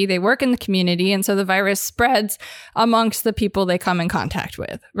community, they work in the community, and so the virus spreads amongst the people they come in contact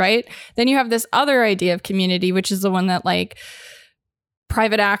with, right? Then you have this other idea of community, which is the one that like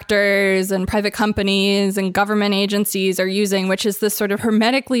private actors and private companies and government agencies are using, which is this sort of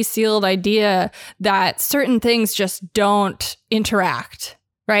hermetically sealed idea that certain things just don't interact,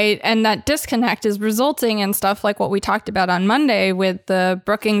 right? And that disconnect is resulting in stuff like what we talked about on Monday with the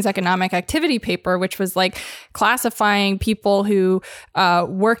Brookings Economic Activity paper, which was like classifying people who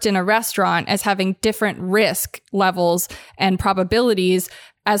worked in a restaurant as having different risk levels and probabilities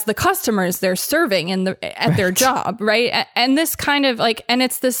as the customers they're serving at their job, right? And this kind of like, and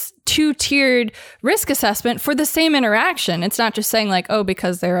it's this 2-tiered risk assessment for the same interaction. It's not just saying like, oh,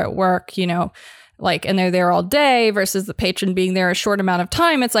 because they're at work, like, and they're there all day versus the patron being there a short amount of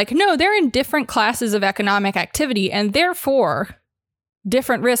time. It's like, no, they're in different classes of economic activity and therefore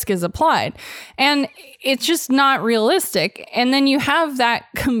different risk is applied. And it's just not realistic. And then you have that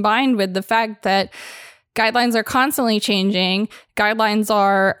combined with the fact that guidelines are constantly changing. Guidelines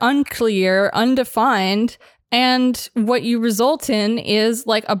are unclear, undefined. And what you result in is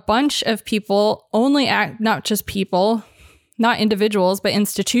like a bunch of people only act, not just people, not individuals, but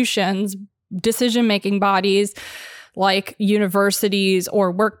institutions, decision-making bodies like universities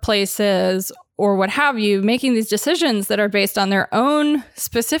or workplaces or what have you, making these decisions that are based on their own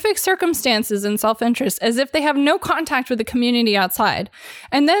specific circumstances and self-interest, as if they have no contact with the community outside.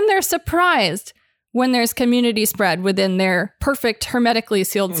 And then they're surprised when there's community spread within their perfect hermetically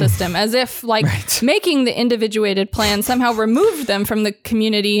sealed system, as if like making the individuated plan somehow removed them from the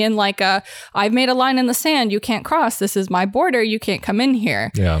community and like I've made a line in the sand, you can't cross. This is my border. You can't come in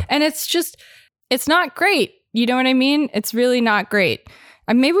here. Yeah. And it's not great. You know what I mean? It's really not great.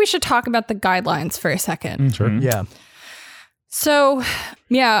 Maybe we should talk about the guidelines for a second. Sure. Yeah. So,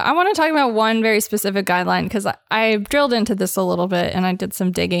 yeah, I want to talk about one very specific guideline because I drilled into this a little bit and I did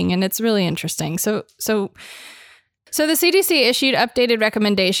some digging and it's really interesting. So the CDC issued updated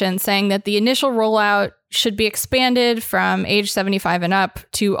recommendations saying that the initial rollout should be expanded from age 75 and up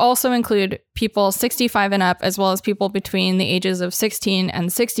to also include people 65 and up, as well as people between the ages of 16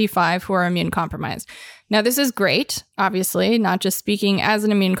 and 65 who are immune compromised. Now, this is great, obviously, not just speaking as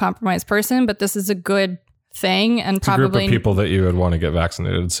an immune compromised person, but this is a good thing and It's probably a group of people that you would want to get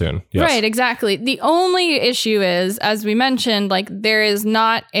vaccinated soon. Yes. Right, exactly. The only issue is, as we mentioned, like there is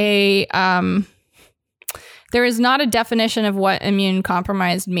not a definition of what immune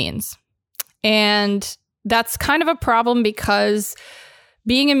compromised means. And that's kind of a problem because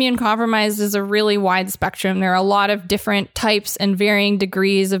being immune compromised is a really wide spectrum. There are a lot of different types and varying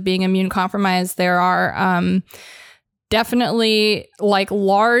degrees of being immune compromised. There are definitely like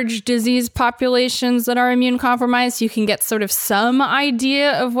large disease populations that are immune compromised. You can get sort of some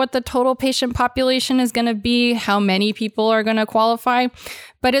idea of what the total patient population is going to be, how many people are going to qualify.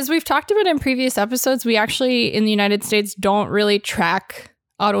 But as we've talked about in previous episodes, we actually in the United States don't really track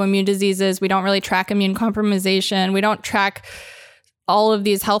autoimmune diseases. We don't really track immune compromisation. We don't track all of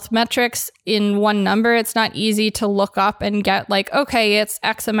these health metrics in one number. It's not easy to look up and get like, okay, it's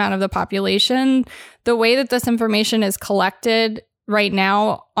X amount of the population. The way that this information is collected right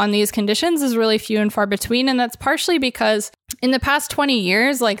now on these conditions is really few and far between. And that's partially because in the past 20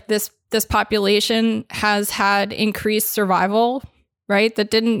 years, like this population has had increased survival, right?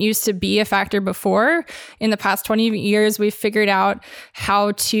 That didn't used to be a factor before. In the past 20 years, we've figured out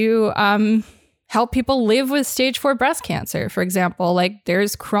how to help people live with stage 4 breast cancer, for example. Like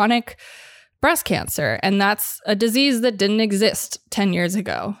there's chronic breast cancer, and that's a disease that didn't exist 10 years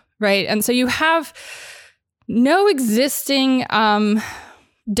ago, right? And so you have no existing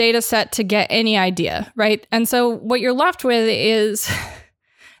data set to get any idea, right? And so what you're left with is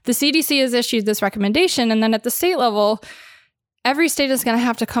the CDC has issued this recommendation, and then at the state level, every state is going to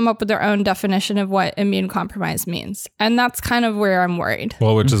have to come up with their own definition of what immune compromise means. And that's kind of where I'm worried.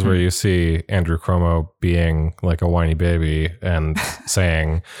 Well, which is where you see Andrew Cuomo being like a whiny baby and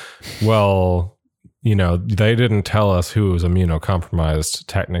saying, well, you know, they didn't tell us who was immunocompromised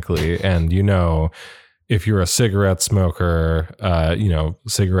technically. And, you know, if you're a cigarette smoker,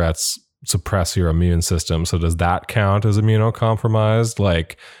 cigarettes suppress your immune system. So does that count as immunocompromised?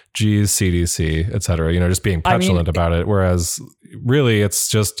 Like, geez, CDC, et cetera, just being petulant about it. Whereas really it's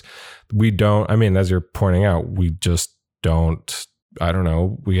just, as you're pointing out, we just don't, I don't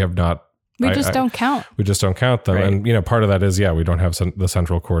know. We have not. We just don't count. We just don't count them. Right. And, part of that is, we don't have the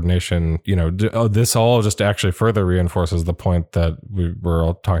central coordination. This all just actually further reinforces the point that we were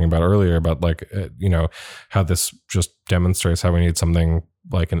all talking about earlier about like, how this just demonstrates how we need something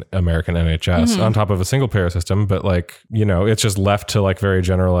like an American NHS on top of a single payer system, but like, it's just left to like very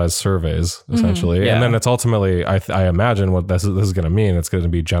generalized surveys essentially. Yeah. And then it's ultimately, I imagine what this is going to mean. It's going to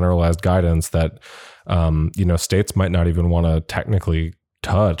be generalized guidance that, states might not even want to technically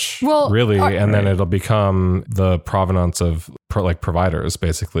touch and then it'll become the provenance of providers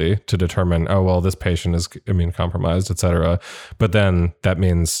basically to determine, oh, well, this patient is immune compromised, et cetera. But then that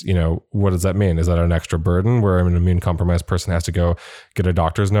means, what does that mean? Is that an extra burden where an immune compromised person has to go get a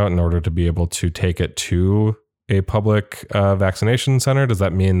doctor's note in order to be able to take it to a public vaccination center? Does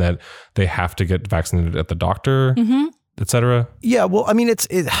that mean that they have to get vaccinated at the doctor, et cetera? Yeah, well,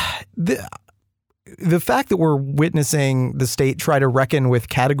 the fact that we're witnessing the state try to reckon with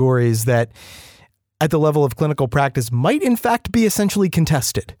categories that at the level of clinical practice might in fact be essentially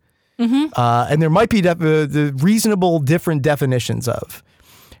contested. And there might be the reasonable different definitions of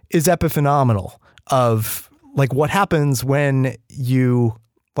is epiphenomenal of like what happens when you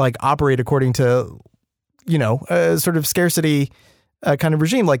like operate according to, a sort of scarcity kind of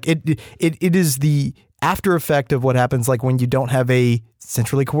regime. Like it is the after effect of what happens like when you don't have a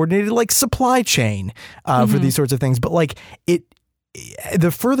centrally coordinated like supply chain for these sorts of things. But like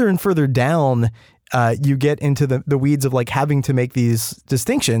the further and further down you get into the weeds of like having to make these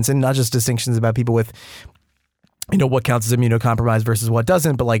distinctions, and not just distinctions about people with, what counts as immunocompromised versus what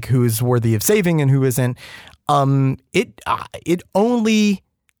doesn't, but like who is worthy of saving and who isn't. It only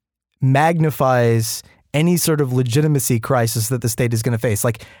magnifies any sort of legitimacy crisis that the state is going to face.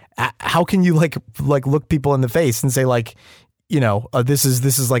 Like, how can you like look people in the face and say like, this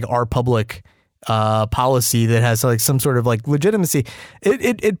is like our public policy that has like some sort of like legitimacy?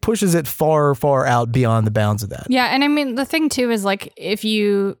 It pushes it far, far out beyond the bounds of that. Yeah. And I mean, the thing too is like, if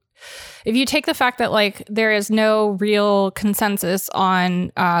you take the fact that like there is no real consensus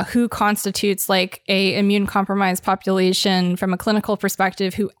on who constitutes like a immune compromised population from a clinical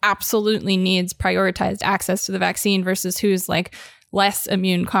perspective who absolutely needs prioritized access to the vaccine versus who's like less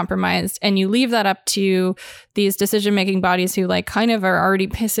immune compromised, and you leave that up to these decision-making bodies who like kind of are already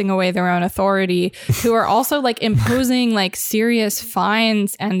pissing away their own authority, who are also like imposing like serious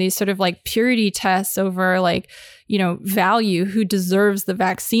fines and these sort of like purity tests over like, value, who deserves the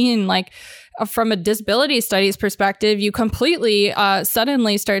vaccine. Like from a disability studies perspective, you completely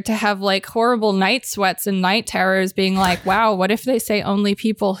suddenly start to have like horrible night sweats and night terrors being like, wow, what if they say only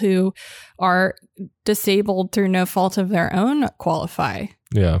people who are disabled through no fault of their own qualify?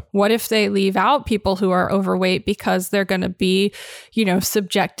 Yeah. What if they leave out people who are overweight because they're going to be,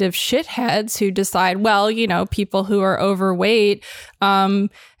 subjective shitheads who decide, well, people who are overweight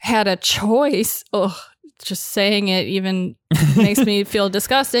had a choice. Ugh. Just saying it even makes me feel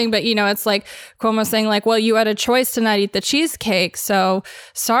disgusting. But, it's like Cuomo saying like, well, you had a choice to not eat the cheesecake. So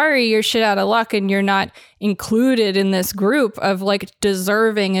sorry, you're shit out of luck and you're not included in this group of like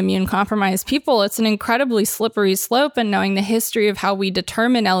deserving immune compromised people. It's an incredibly slippery slope. And knowing the history of how we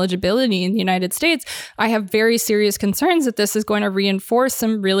determine eligibility in the United States, I have very serious concerns that this is going to reinforce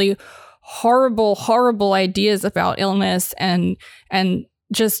some really horrible, horrible ideas about illness and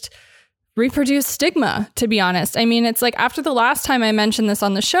just reproduce stigma, to be honest. I mean, it's like after the last time I mentioned this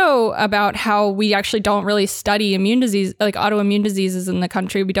on the show about how we actually don't really study immune disease, like autoimmune diseases in the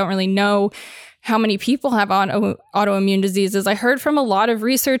country. We don't really know how many people have autoimmune diseases. I heard from a lot of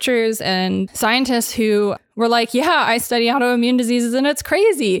researchers and scientists who were like, yeah, I study autoimmune diseases and it's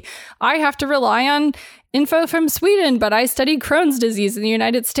crazy. I have to rely on info from Sweden, but I study Crohn's disease in the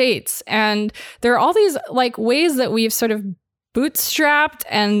United States. And there are all these like ways that we've sort of bootstrapped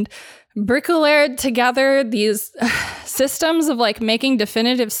and bricoled together these systems of like making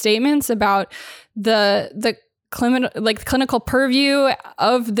definitive statements about the clinical purview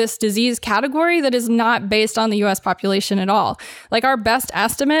of this disease category that is not based on the US population at all. Like our best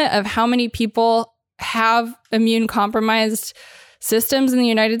estimate of how many people have immune compromised systems in the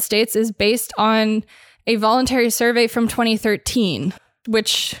United States is based on a voluntary survey from 2013,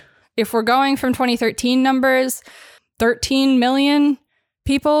 which if we're going from 2013 numbers, 13 million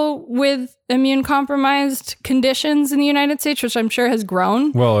people with immune compromised conditions in the United States, which I'm sure has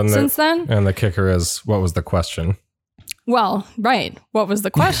grown since then. And the kicker is, what was the question? Well, right. What was the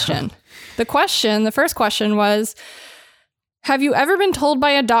question? The first question was, have you ever been told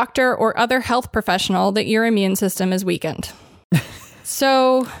by a doctor or other health professional that your immune system is weakened?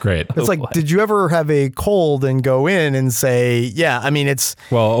 So great. It's like, did you ever have a cold and go in and say, yeah, I mean, it's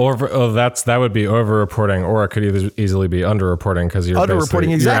that would be over-reporting, or it could easily be under-reporting because you're exactly.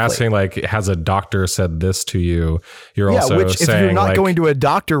 You're asking like, has a doctor said this to you? You're also which saying, if you're not like, going to a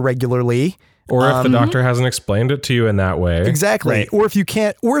doctor regularly, or if the doctor hasn't explained it to you in that way, exactly, right. or if you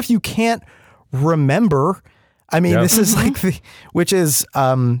can't remember. I mean, This is like which is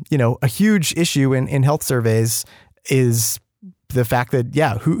a huge issue in health surveys is the fact that,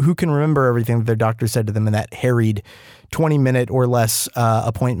 who can remember everything that their doctor said to them in that harried 20-minute or less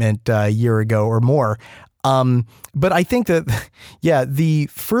appointment a year ago or more. But I think that, the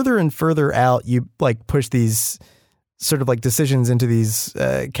further and further out you like push these sort of like decisions into these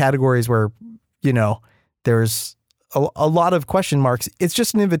categories where, there's a lot of question marks. It's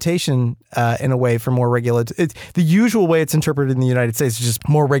just an invitation in a way for more regulatory. The usual way it's interpreted in the United States is just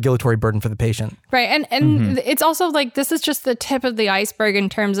more regulatory burden for the patient. Right. And it's also like this is just the tip of the iceberg in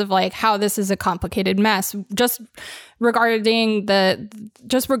terms of like how this is a complicated mess. Just regarding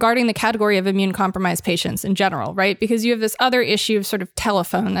the category of immune compromised patients in general, right? Because you have this other issue of sort of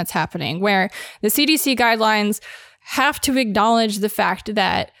telephone that's happening where the CDC guidelines have to acknowledge the fact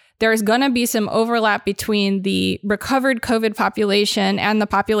that there's going to be some overlap between the recovered COVID population and the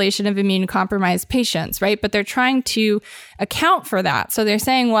population of immune compromised patients, right? But they're trying to account for that. So they're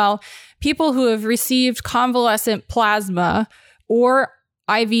saying, well, people who have received convalescent plasma or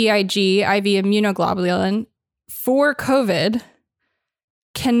IVIG, IV immunoglobulin for COVID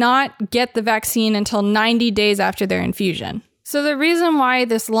cannot get the vaccine until 90 days after their infusion. So the reason why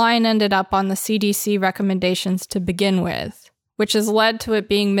this line ended up on the CDC recommendations to begin with which has led to it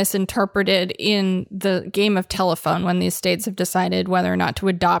being misinterpreted in the game of telephone when these states have decided whether or not to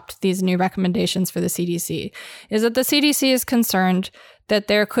adopt these new recommendations for the CDC, is that the CDC is concerned that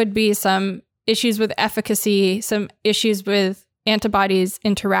there could be some issues with efficacy, some issues with antibodies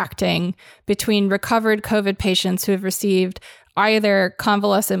interacting between recovered COVID patients who have received either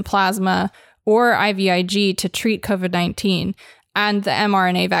convalescent plasma or IVIG to treat COVID-19 and the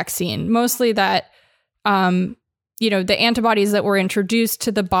mRNA vaccine. Mostly that, the antibodies that were introduced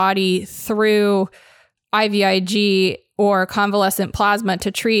to the body through IVIG or convalescent plasma to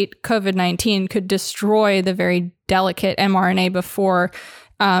treat COVID-19 could destroy the very delicate mRNA before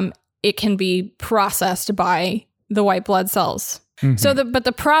it can be processed by the white blood cells. Mm-hmm. But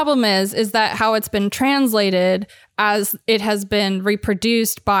the problem is that how it's been translated as it has been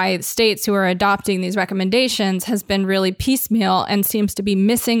reproduced by states who are adopting these recommendations has been really piecemeal and seems to be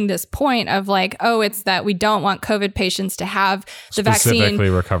missing this point of like, oh, it's that we don't want COVID patients to have the vaccine.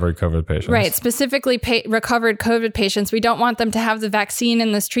 Specifically recovered COVID patients. Right. Specifically recovered COVID patients. We don't want them to have the vaccine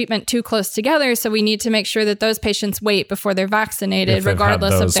and this treatment too close together. So we need to make sure that those patients wait before they're vaccinated,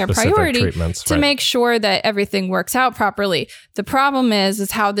 regardless of their priority, to make sure that everything works out properly. The problem is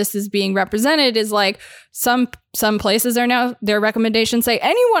how this is being represented is like some places are now, their recommendations say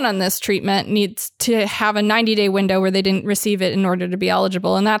anyone on this treatment needs to have a 90-day window where they didn't receive it in order to be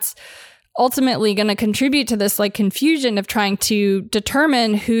eligible. And that's ultimately going to contribute to this like confusion of trying to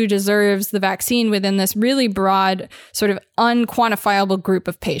determine who deserves the vaccine within this really broad sort of unquantifiable group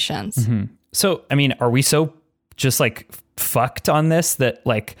of patients. Mm-hmm. So, I mean, are we so just like fucked on this that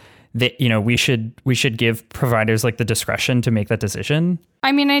like that, we should give providers like the discretion to make that decision?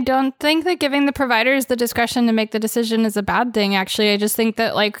 I mean, I don't think that giving the providers the discretion to make the decision is a bad thing, actually. I just think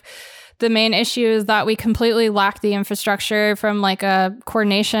that like the main issue is that we completely lack the infrastructure from like a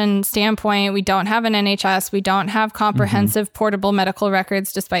coordination standpoint. We don't have an NHS. We don't have comprehensive portable medical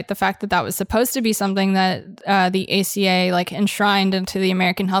records, despite the fact that that was supposed to be something that the ACA like enshrined into the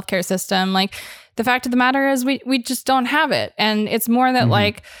American healthcare system. Like the fact of the matter is we just don't have it. And it's more that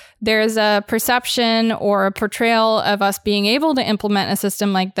like there's a perception or a portrayal of us being able to implement a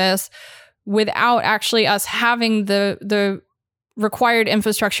system like this without actually us having the required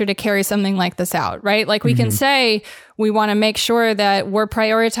infrastructure to carry something like this out, right? Like we can say we want to make sure that we're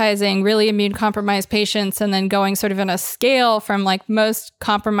prioritizing really immune compromised patients and then going sort of in a scale from like most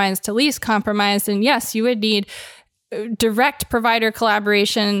compromised to least compromised. And yes, you would need direct provider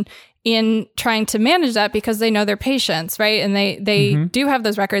collaboration in trying to manage that because they know their patients, right? And they do have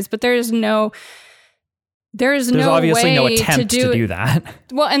those records, but there's obviously no attempt to do that.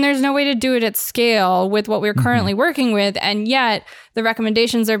 Well, and there's no way to do it at scale with what we're currently working with. And yet the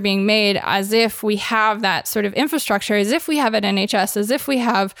recommendations are being made as if we have that sort of infrastructure, as if we have an NHS, as if we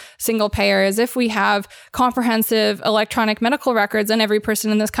have single payer, as if we have comprehensive electronic medical records on every person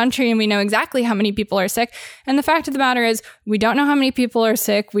in this country. And we know exactly how many people are sick. And the fact of the matter is we don't know how many people are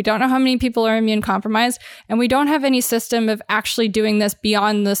sick. We don't know how many people are immune compromised. And we don't have any system of actually doing this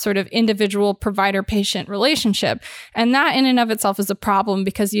beyond the sort of individual provider-patient relationship. And that in and of itself is a problem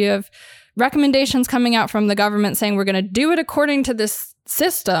because you have recommendations coming out from the government saying we're going to do it according to this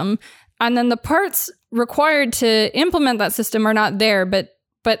system. And then the parts required to implement that system are not there. But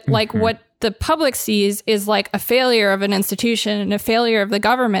like what the public sees is like a failure of an institution and a failure of the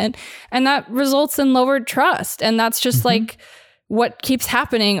government. And that results in lowered trust. And that's just like what keeps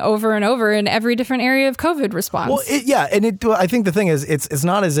happening over and over in every different area of COVID response. Well, I think the thing is, it's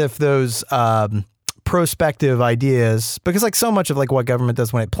not as if those prospective ideas, because like so much of like what government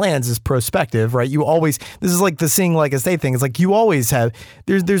does when it plans is prospective, right? This is like the seeing like a state thing. It's like you always have,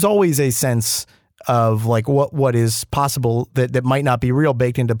 there's always a sense of like what is possible that might not be real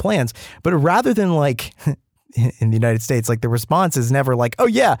baked into plans. But rather than like in the United States, like the response is never like, oh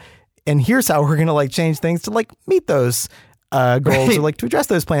yeah, and here's how we're going to like change things to like meet those goals or like to address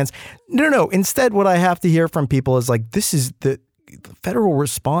those plans. No. Instead, what I have to hear from people is like, this is the federal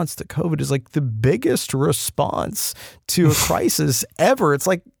response to COVID is like the biggest response to a crisis ever. It's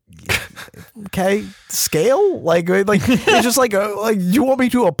like, okay, scale? Like it's just like you want me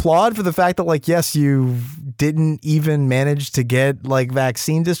to applaud for the fact that like, yes, you didn't even manage to get like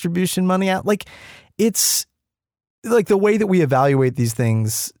vaccine distribution money out. Like it's like the way that we evaluate these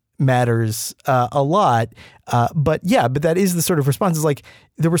things matters a lot. But that is the sort of response is like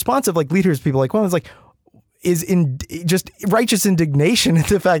the response of like leaders, people like, well, it's like, is in just righteous indignation at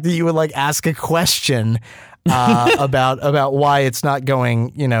the fact that you would like ask a question about why it's not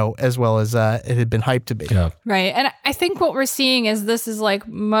going, as well as it had been hyped to be. Yeah. Right. And I think what we're seeing is this is like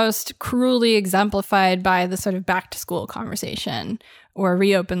most cruelly exemplified by the sort of back to school conversation or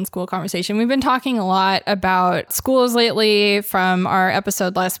reopen school conversation. We've been talking a lot about schools lately, from our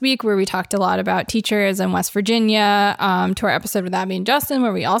episode last week where we talked a lot about teachers in West Virginia, to our episode with Abby and Justin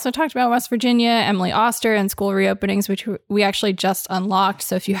where we also talked about West Virginia, Emily Oster, and school reopenings, which we actually just unlocked.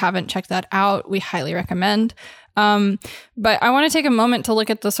 So if you haven't checked that out, we highly recommend. But I want to take a moment to look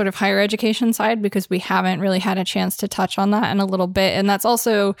at the sort of higher education side, because we haven't really had a chance to touch on that in a little bit. And that's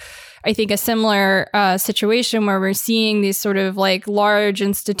also, I think, a similar situation where we're seeing these sort of like large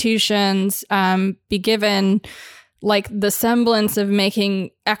institutions be given like the semblance of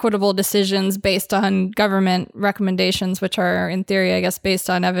making equitable decisions based on government recommendations, which are in theory, I guess, based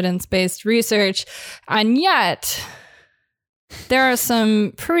on evidence-based research. And yet there are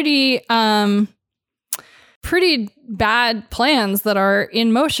some pretty bad plans that are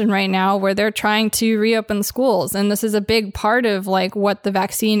in motion right now where they're trying to reopen schools. And this is a big part of like what the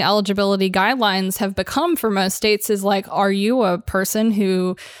vaccine eligibility guidelines have become for most states, is like, are you a person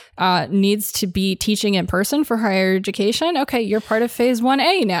who needs to be teaching in person for higher education? Okay, you're part of phase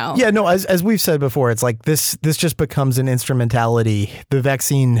 1A now. Yeah, no, as we've said before, it's like this just becomes an instrumentality. The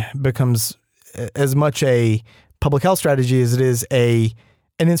vaccine becomes as much a public health strategy as it is an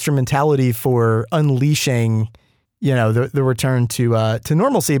instrumentality for unleashing, the return to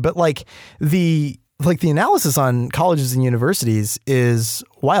normalcy. But like the analysis on colleges and universities is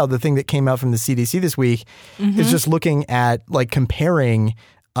wild. The thing that came out from the CDC this week is just looking at like comparing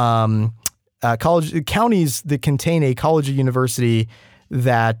college counties that contain a college or university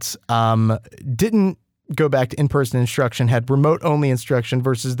that didn't go back to in-person instruction, had remote-only instruction,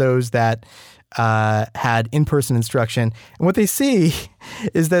 versus those that had in-person instruction. And what they see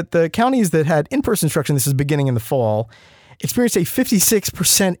is that the counties that had in-person instruction, this is beginning in the fall, experienced a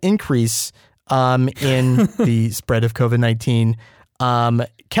 56% increase in the spread of COVID-19.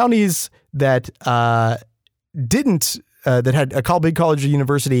 Counties that didn't, that had a big college or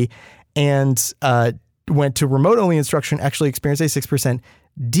university and went to remote-only instruction, actually experienced a 6%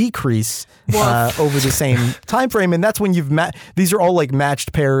 decrease over the same time frame. And that's when these are all like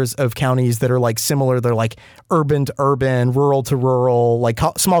matched pairs of counties that are like similar. They're like urban to urban, rural to rural, like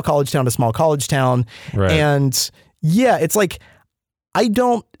small college town to small college town. Right. And yeah, it's like,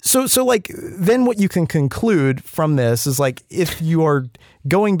 so like, then what you can conclude from this is like, if you are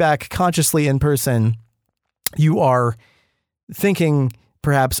going back consciously in person, you are thinking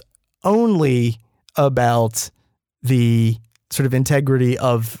perhaps only about the sort of integrity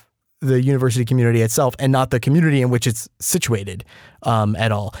of the university community itself and not the community in which it's situated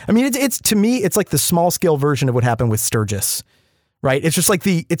at all. I mean, it's to me, it's like the small scale version of what happened with Sturgis, right? It's just like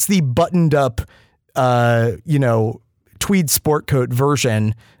it's the buttoned up, tweed sport coat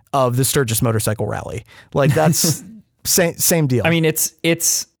version of the Sturgis motorcycle rally. Like that's same deal. I mean, it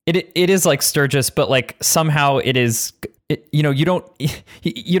is like Sturgis, but like somehow it is. You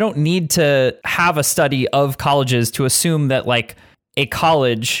don't need to have a study of colleges to assume that like a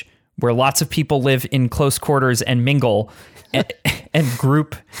college where lots of people live in close quarters and mingle and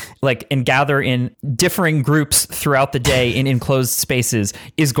group and gather in differing groups throughout the day in enclosed spaces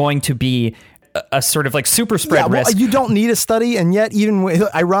is going to be a sort of like super spread risk. You don't need a study, and yet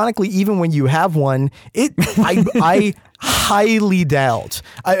ironically, even when you have one, I highly doubt.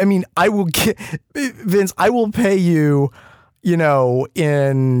 I mean, I will pay you,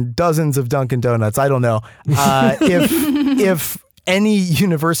 in dozens of Dunkin' Donuts. I don't know if any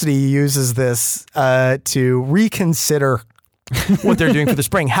university uses this to reconsider what they're doing for the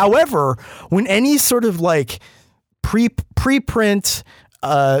spring. However, when any sort of like preprint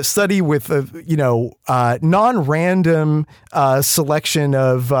study with a non-random selection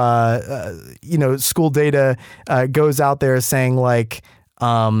of school data goes out there saying like,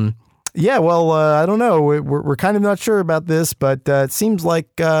 I don't know, we're kind of not sure about this, but it seems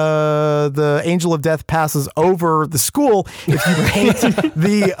like the angel of death passes over the school if you paint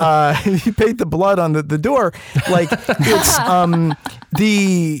you paint the blood on the door. Like it's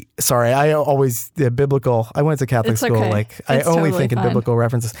biblical. I went to Catholic school. Okay. Like it's I only think in biblical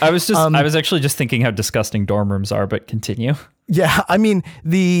references. I was actually just thinking how disgusting dorm rooms are, but continue. Yeah, I mean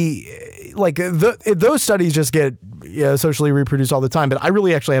those studies just get socially reproduced all the time, but I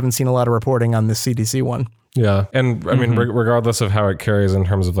really actually haven't seen a lot of reporting on this CDC one. Yeah. And I mean, regardless of how it carries in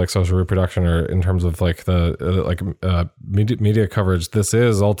terms of like social reproduction or in terms of like the media coverage, this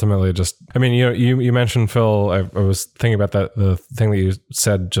is ultimately just, I mean, you mentioned, Phil, I was thinking about the thing that you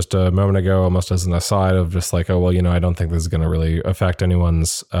said just a moment ago, almost as an aside of just like, I don't think this is going to really affect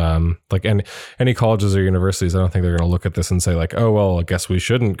anyone's, any colleges or universities. I don't think they're going to look at this and say like, oh, well, I guess we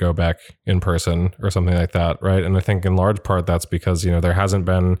shouldn't go back in person or something like that. Right. And I think in large part, that's because, there hasn't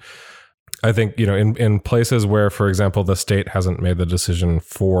been I think, in places where, for example, the state hasn't made the decision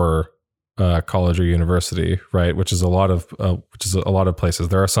for college or university, right? Which is a lot of places.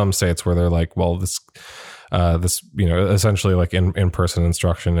 There are some states where they're like, well, this essentially like in-person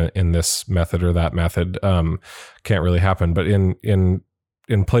instruction in this method or that method can't really happen. But in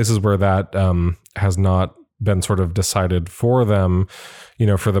places where that has not been sort of decided for them,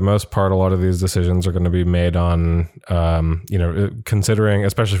 for the most part, a lot of these decisions are going to be made on, considering,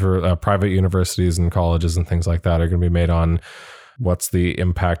 especially for private universities and colleges and things like that, are going to be made on what's the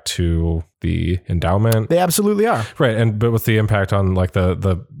impact to the endowment. They absolutely are. Right. But what's the impact on like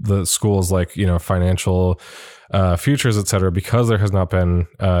the schools, like, financial futures, et cetera, because there has not been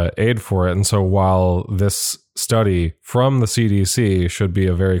aid for it. And so while this study from the CDC should be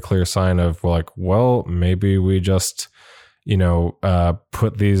a very clear sign of well, maybe we just,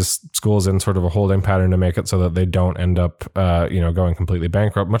 put these schools in sort of a holding pattern to make it so that they don't end up, going completely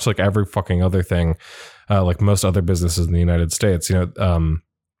bankrupt, much like every fucking other thing, like most other businesses in the United States,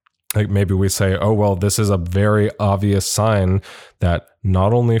 like maybe we say, oh, well, this is a very obvious sign that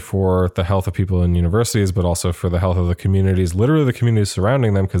not only for the health of people in universities, but also for the health of the communities, literally the communities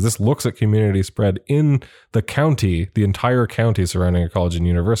surrounding them, because this looks at community spread in the county, the entire county surrounding a college and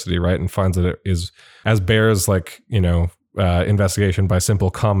university, right? And finds that it is, as bears like, investigation by simple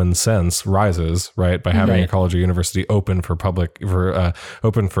common sense rises, right? By having a college or university open for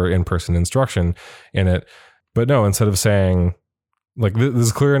open for in-person instruction in it. But no, instead of saying, like, this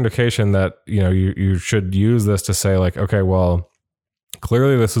is clear indication that, you should use this to say like, okay, well,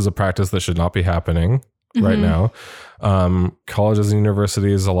 clearly this is a practice that should not be happening right now. Colleges and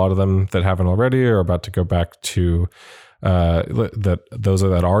universities, a lot of them that haven't already are about to go back to,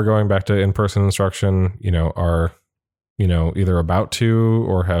 that are going back to in-person instruction, are, either about to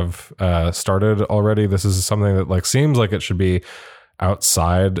or have started already. This is something that like seems like it should be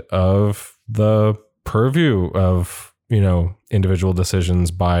outside of the purview of, individual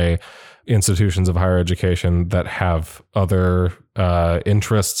decisions by institutions of higher education that have other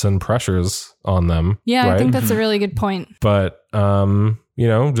interests and pressures on them. Yeah, right? I think that's a really good point. But,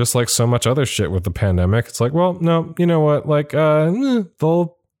 just like so much other shit with the pandemic, it's like, well, no, you know what? Like,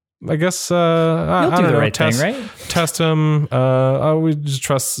 they'll, I guess, I You'll do don't the know, right thing, right? Test them. We just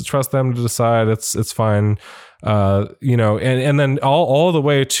trust them to decide. It's fine. And then all the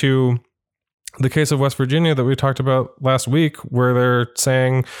way to the case of West Virginia that we talked about last week, where they're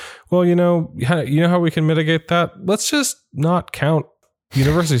saying, well, you know how we can mitigate that? Let's just not count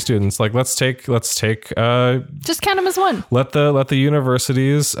university students. Like let's take just count them as one. Let the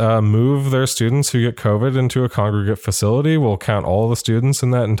universities move their students who get COVID into a congregate facility. We'll count all the students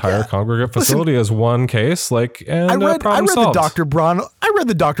in that entire congregate facility as one case. Like, and I read solved. the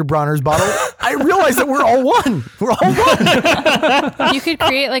Dr. Bronner's bottle. I realized that we're all one. We're all one. You could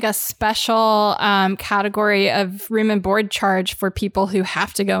create like a special category of room and board charge for people who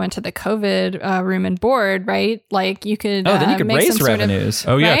have to go into the COVID room and board, right? Like you could. Then you could make raise some revenues.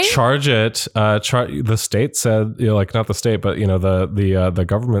 Oh yeah, right? charge it. The state said, like not the state, but the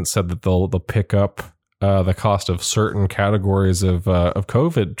government said that they'll pick up the cost of certain categories of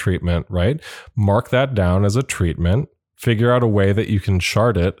COVID treatment. Right, mark that down as a treatment. Figure out a way that you can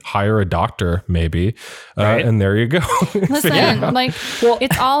chart it. Hire a doctor, maybe, Right. And there you go. Listen,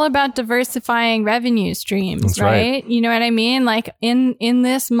 it's all about diversifying revenue streams, That's right? right. You know what I mean? Like in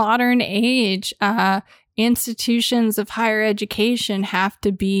this modern age, institutions of higher education have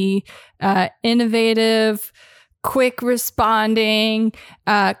to be innovative, quick responding,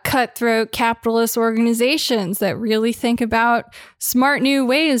 cutthroat capitalist organizations that really think about smart new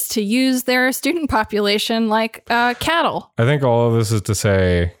ways to use their student population like cattle. I think all of this is to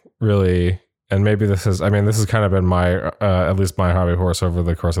say, really, and maybe this has kind of been my, at least my hobby horse over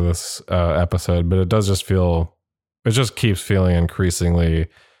the course of this episode, but it just keeps feeling increasingly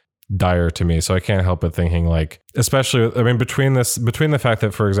dire to me. So I can't help but thinking like, especially, between the fact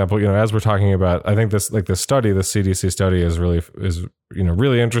that, for example, as we're talking about, I think this study, the CDC study is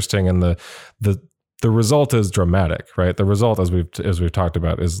really interesting. And the result is dramatic, right? The result, as we've talked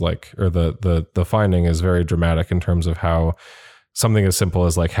about, is like, or the finding is very dramatic in terms of how something as simple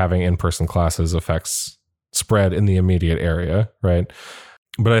as like having in-person classes affects spread in the immediate area, right?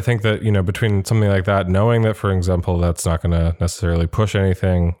 But I think that, between something like that, knowing that, for example, that's not going to necessarily push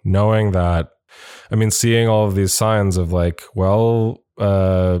anything, knowing that, seeing all of these signs of like, well,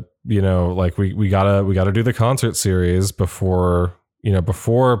 like we gotta do the concert series before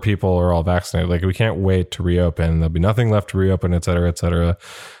people are all vaccinated. Like we can't wait to reopen. There'll be nothing left to reopen, et cetera, et cetera.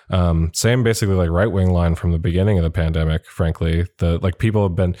 Same basically like right-wing line from the beginning of the pandemic, frankly. The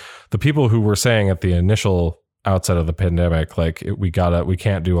people who were saying at the initial outside of the pandemic, like we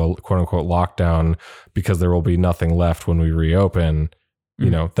can't do a quote unquote lockdown because there will be nothing left when we reopen. You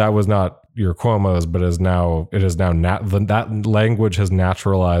know, that was not your Cuomo's, but it is now that language has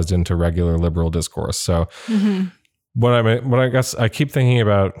naturalized into regular liberal discourse. So what I guess I keep thinking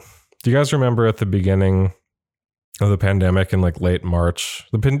about, do you guys remember at the beginning of the pandemic in like late March,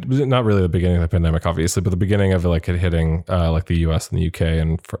 not really the beginning of the pandemic, obviously, but the beginning of like it hitting like the US and the UK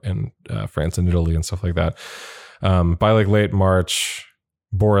and France and Italy and stuff like that. By like late March,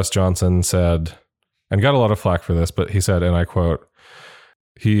 Boris Johnson said, and got a lot of flack for this, but he said, and I quote,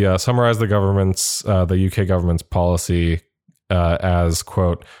 he summarized the UK government's policy as,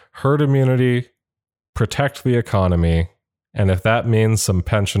 quote, herd immunity, protect the economy, and if that means some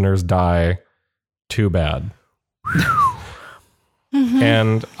pensioners die, too bad.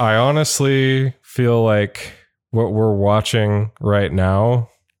 And I honestly feel like what we're watching right now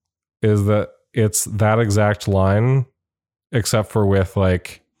is that it's that exact line, except for with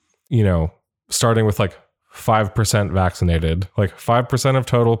like, you know, starting with like 5% vaccinated, like 5% of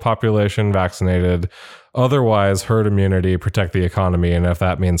total population vaccinated. Otherwise, herd immunity, protect the economy. And if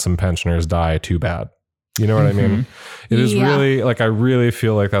that means some pensioners die, too bad. You know what I mean? It is really like, I really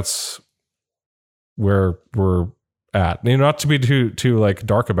feel like that's where we're at. You know, not to be too like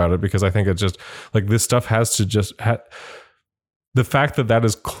dark about it, because I think it's just like this stuff has to just the fact that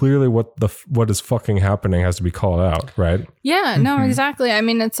is clearly what is fucking happening has to be called out, right? Yeah, no, exactly. I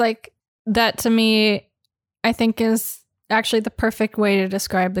mean, it's like that to me, I think is actually the perfect way to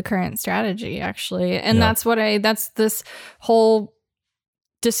describe the current strategy, actually. And that's this whole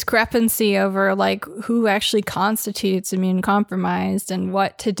discrepancy over like who actually constitutes immune compromised and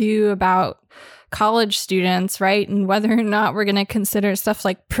what to do about college students, right? And whether or not we're going to consider stuff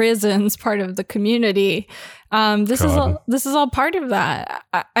like prisons part of the community. This is all part of that.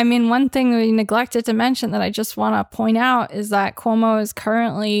 I mean, one thing we neglected to mention that I just want to point out is that Cuomo is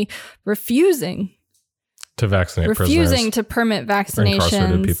currently refusing to vaccinate refusing to permit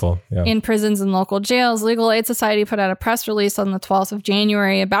vaccinations people, in prisons and local jails. Legal Aid Society put out a press release on the 12th of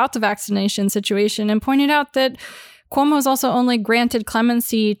January about the vaccination situation and pointed out that Cuomo has also only granted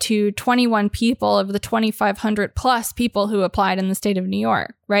clemency to 21 people of the 2,500 plus people who applied in the state of New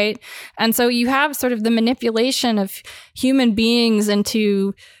York, right? And so you have sort of the manipulation of human beings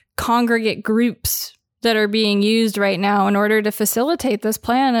into congregate groups that are being used right now in order to facilitate this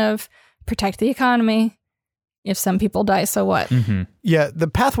plan of protect the economy. If some people die, so what? Yeah, the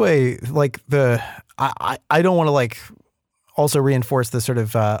pathway, like I don't want to like also reinforce the sort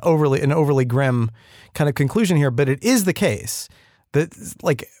of overly grim kind of conclusion here, but it is the case that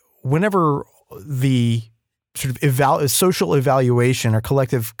like whenever the sort of social evaluation or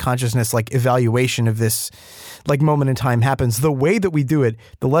collective consciousness like evaluation of this like moment in time happens, the way that we do it,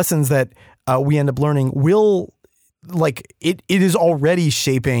 the lessons that we end up learning will like it is already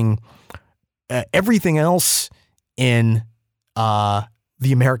shaping everything else in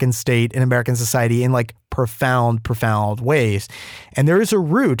the American state and American society in like profound ways. And there is a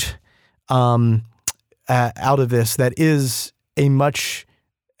root out of this that is a much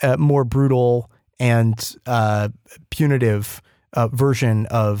more brutal and punitive version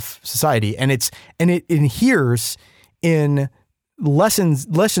of society. And it inheres in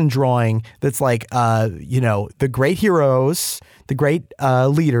lesson drawing that's like, the great heroes, the great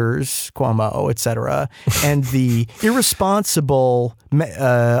leaders, Cuomo, et cetera, and the irresponsible,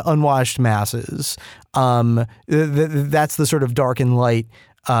 unwashed masses. That's the sort of dark and light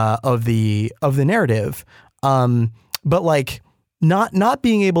of the narrative. But like not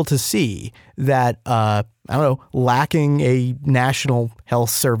being able to see that, lacking a national health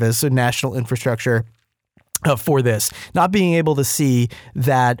service, a national infrastructure for this, not being able to see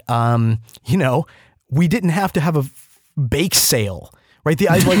that, we didn't have to have a bake sale, right? The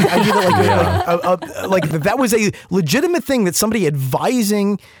idea that was a legitimate thing that somebody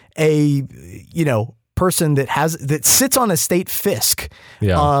advising a, person that sits on a state fisc,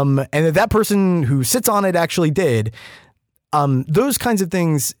 and that person who sits on it actually did, those kinds of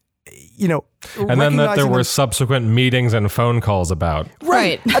things, and then that there were subsequent meetings and phone calls about.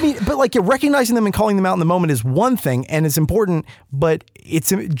 Right. I mean, but like recognizing them and calling them out in the moment is one thing, and it's important, but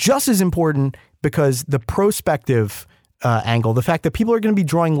it's just as important because the prospective angle, the fact that people are going to be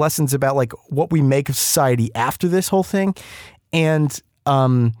drawing lessons about like what we make of society after this whole thing, and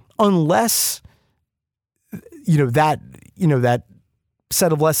unless that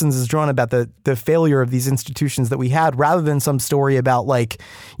set of lessons is drawn about the failure of these institutions that we had, rather than some story about like,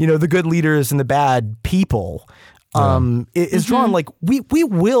 the good leaders and the bad people, is drawn like we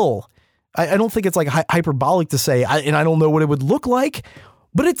will. I don't think it's like hyperbolic to say, and I don't know what it would look like,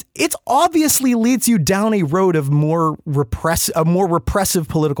 But it's obviously leads you down a road of a more repressive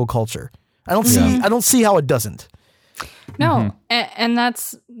political culture. I don't see how it doesn't. No, and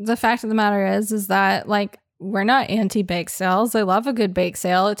that's the fact of the matter is that like we're not anti-bake sales. I love a good bake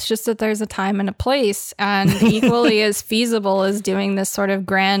sale. It's just that there's a time and a place, and equally as feasible as doing this sort of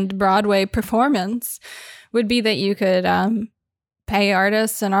grand Broadway performance would be that you could pay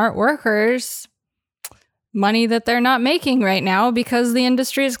artists and art workers money that they're not making right now because the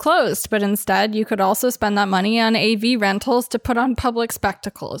industry is closed. But instead, you could also spend that money on AV rentals to put on public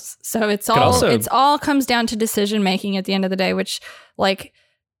spectacles. So it's all comes down to decision making at the end of the day, which like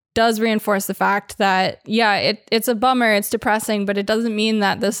does reinforce the fact that, yeah, it's a bummer, it's depressing, but it doesn't mean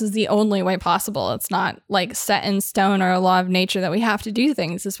that this is the only way possible. It's not like set in stone or a law of nature that we have to do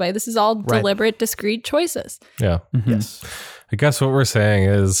things this way. This is all deliberate, discrete choices. Yeah. Yes. I guess what we're saying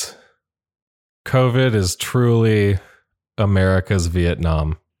is COVID is truly America's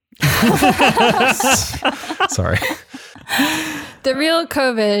Vietnam. Sorry. The real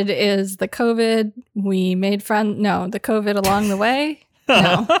COVID is the COVID we made friends. No, the COVID along the way.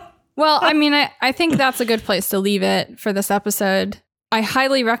 No. Well, I mean, I think that's a good place to leave it for this episode. I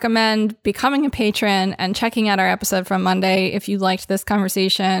highly recommend becoming a patron and checking out our episode from Monday if you liked this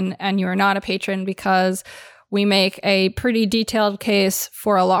conversation and you are not a patron, because we make a pretty detailed case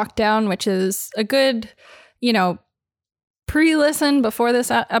for a lockdown, which is a good, pre-listen before this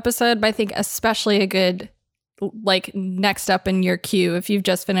episode, but I think especially a good, like, next up in your queue. If you've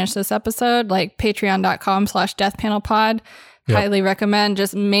just finished this episode, like patreon.com/deathpanelpod, highly recommend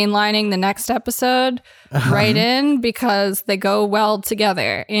just mainlining the next episode right in, because they go well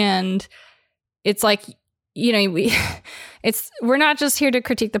together. And it's like, we're not just here to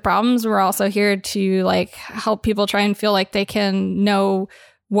critique the problems. We're also here to like help people try and feel like they can know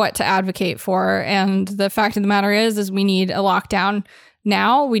what to advocate for. And the fact of the matter is we need a lockdown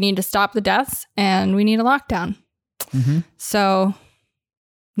now. We need to stop the deaths, and we need a lockdown. So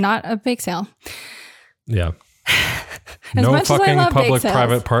not a bake sale. Yeah. No fucking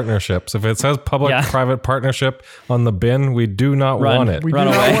public-private partnerships. If it says public-private partnership on the bin, we do not want it. Run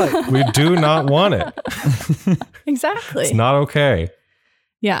away. We do not want it. Exactly. It's not okay.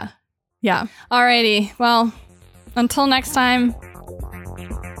 Yeah. Yeah. Alrighty. Well, until next time,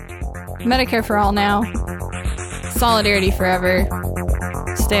 Medicare for all now. Solidarity forever.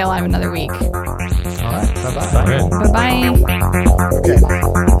 Stay alive another week. All right. Bye-bye. Bye-bye. Okay.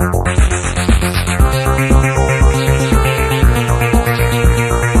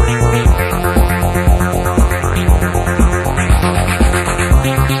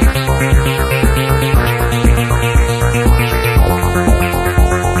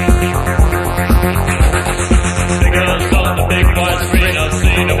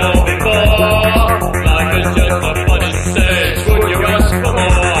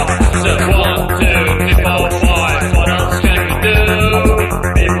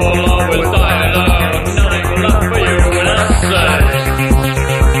 People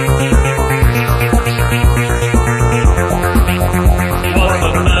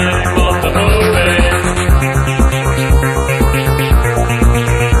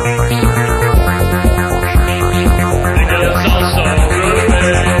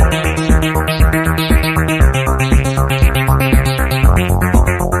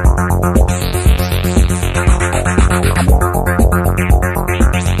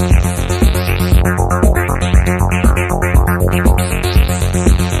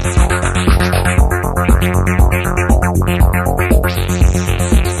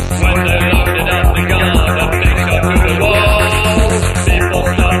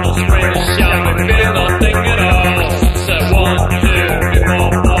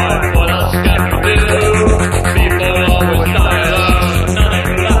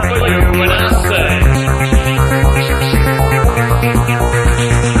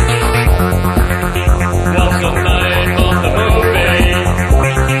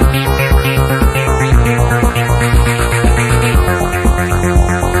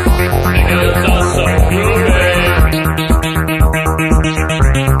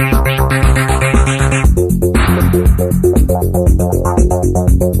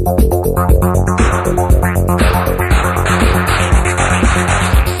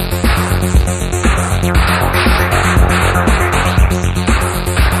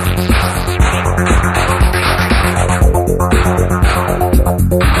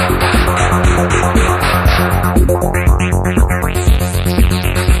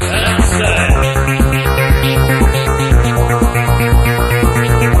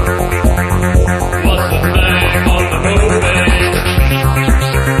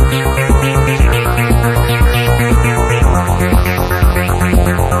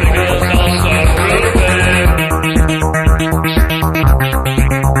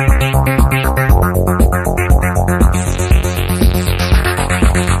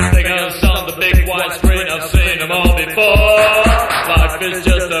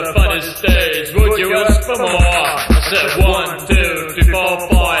just the funnest stage. Would you ask for more? I said 1, 2, 3, 4,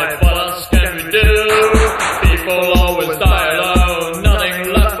 5.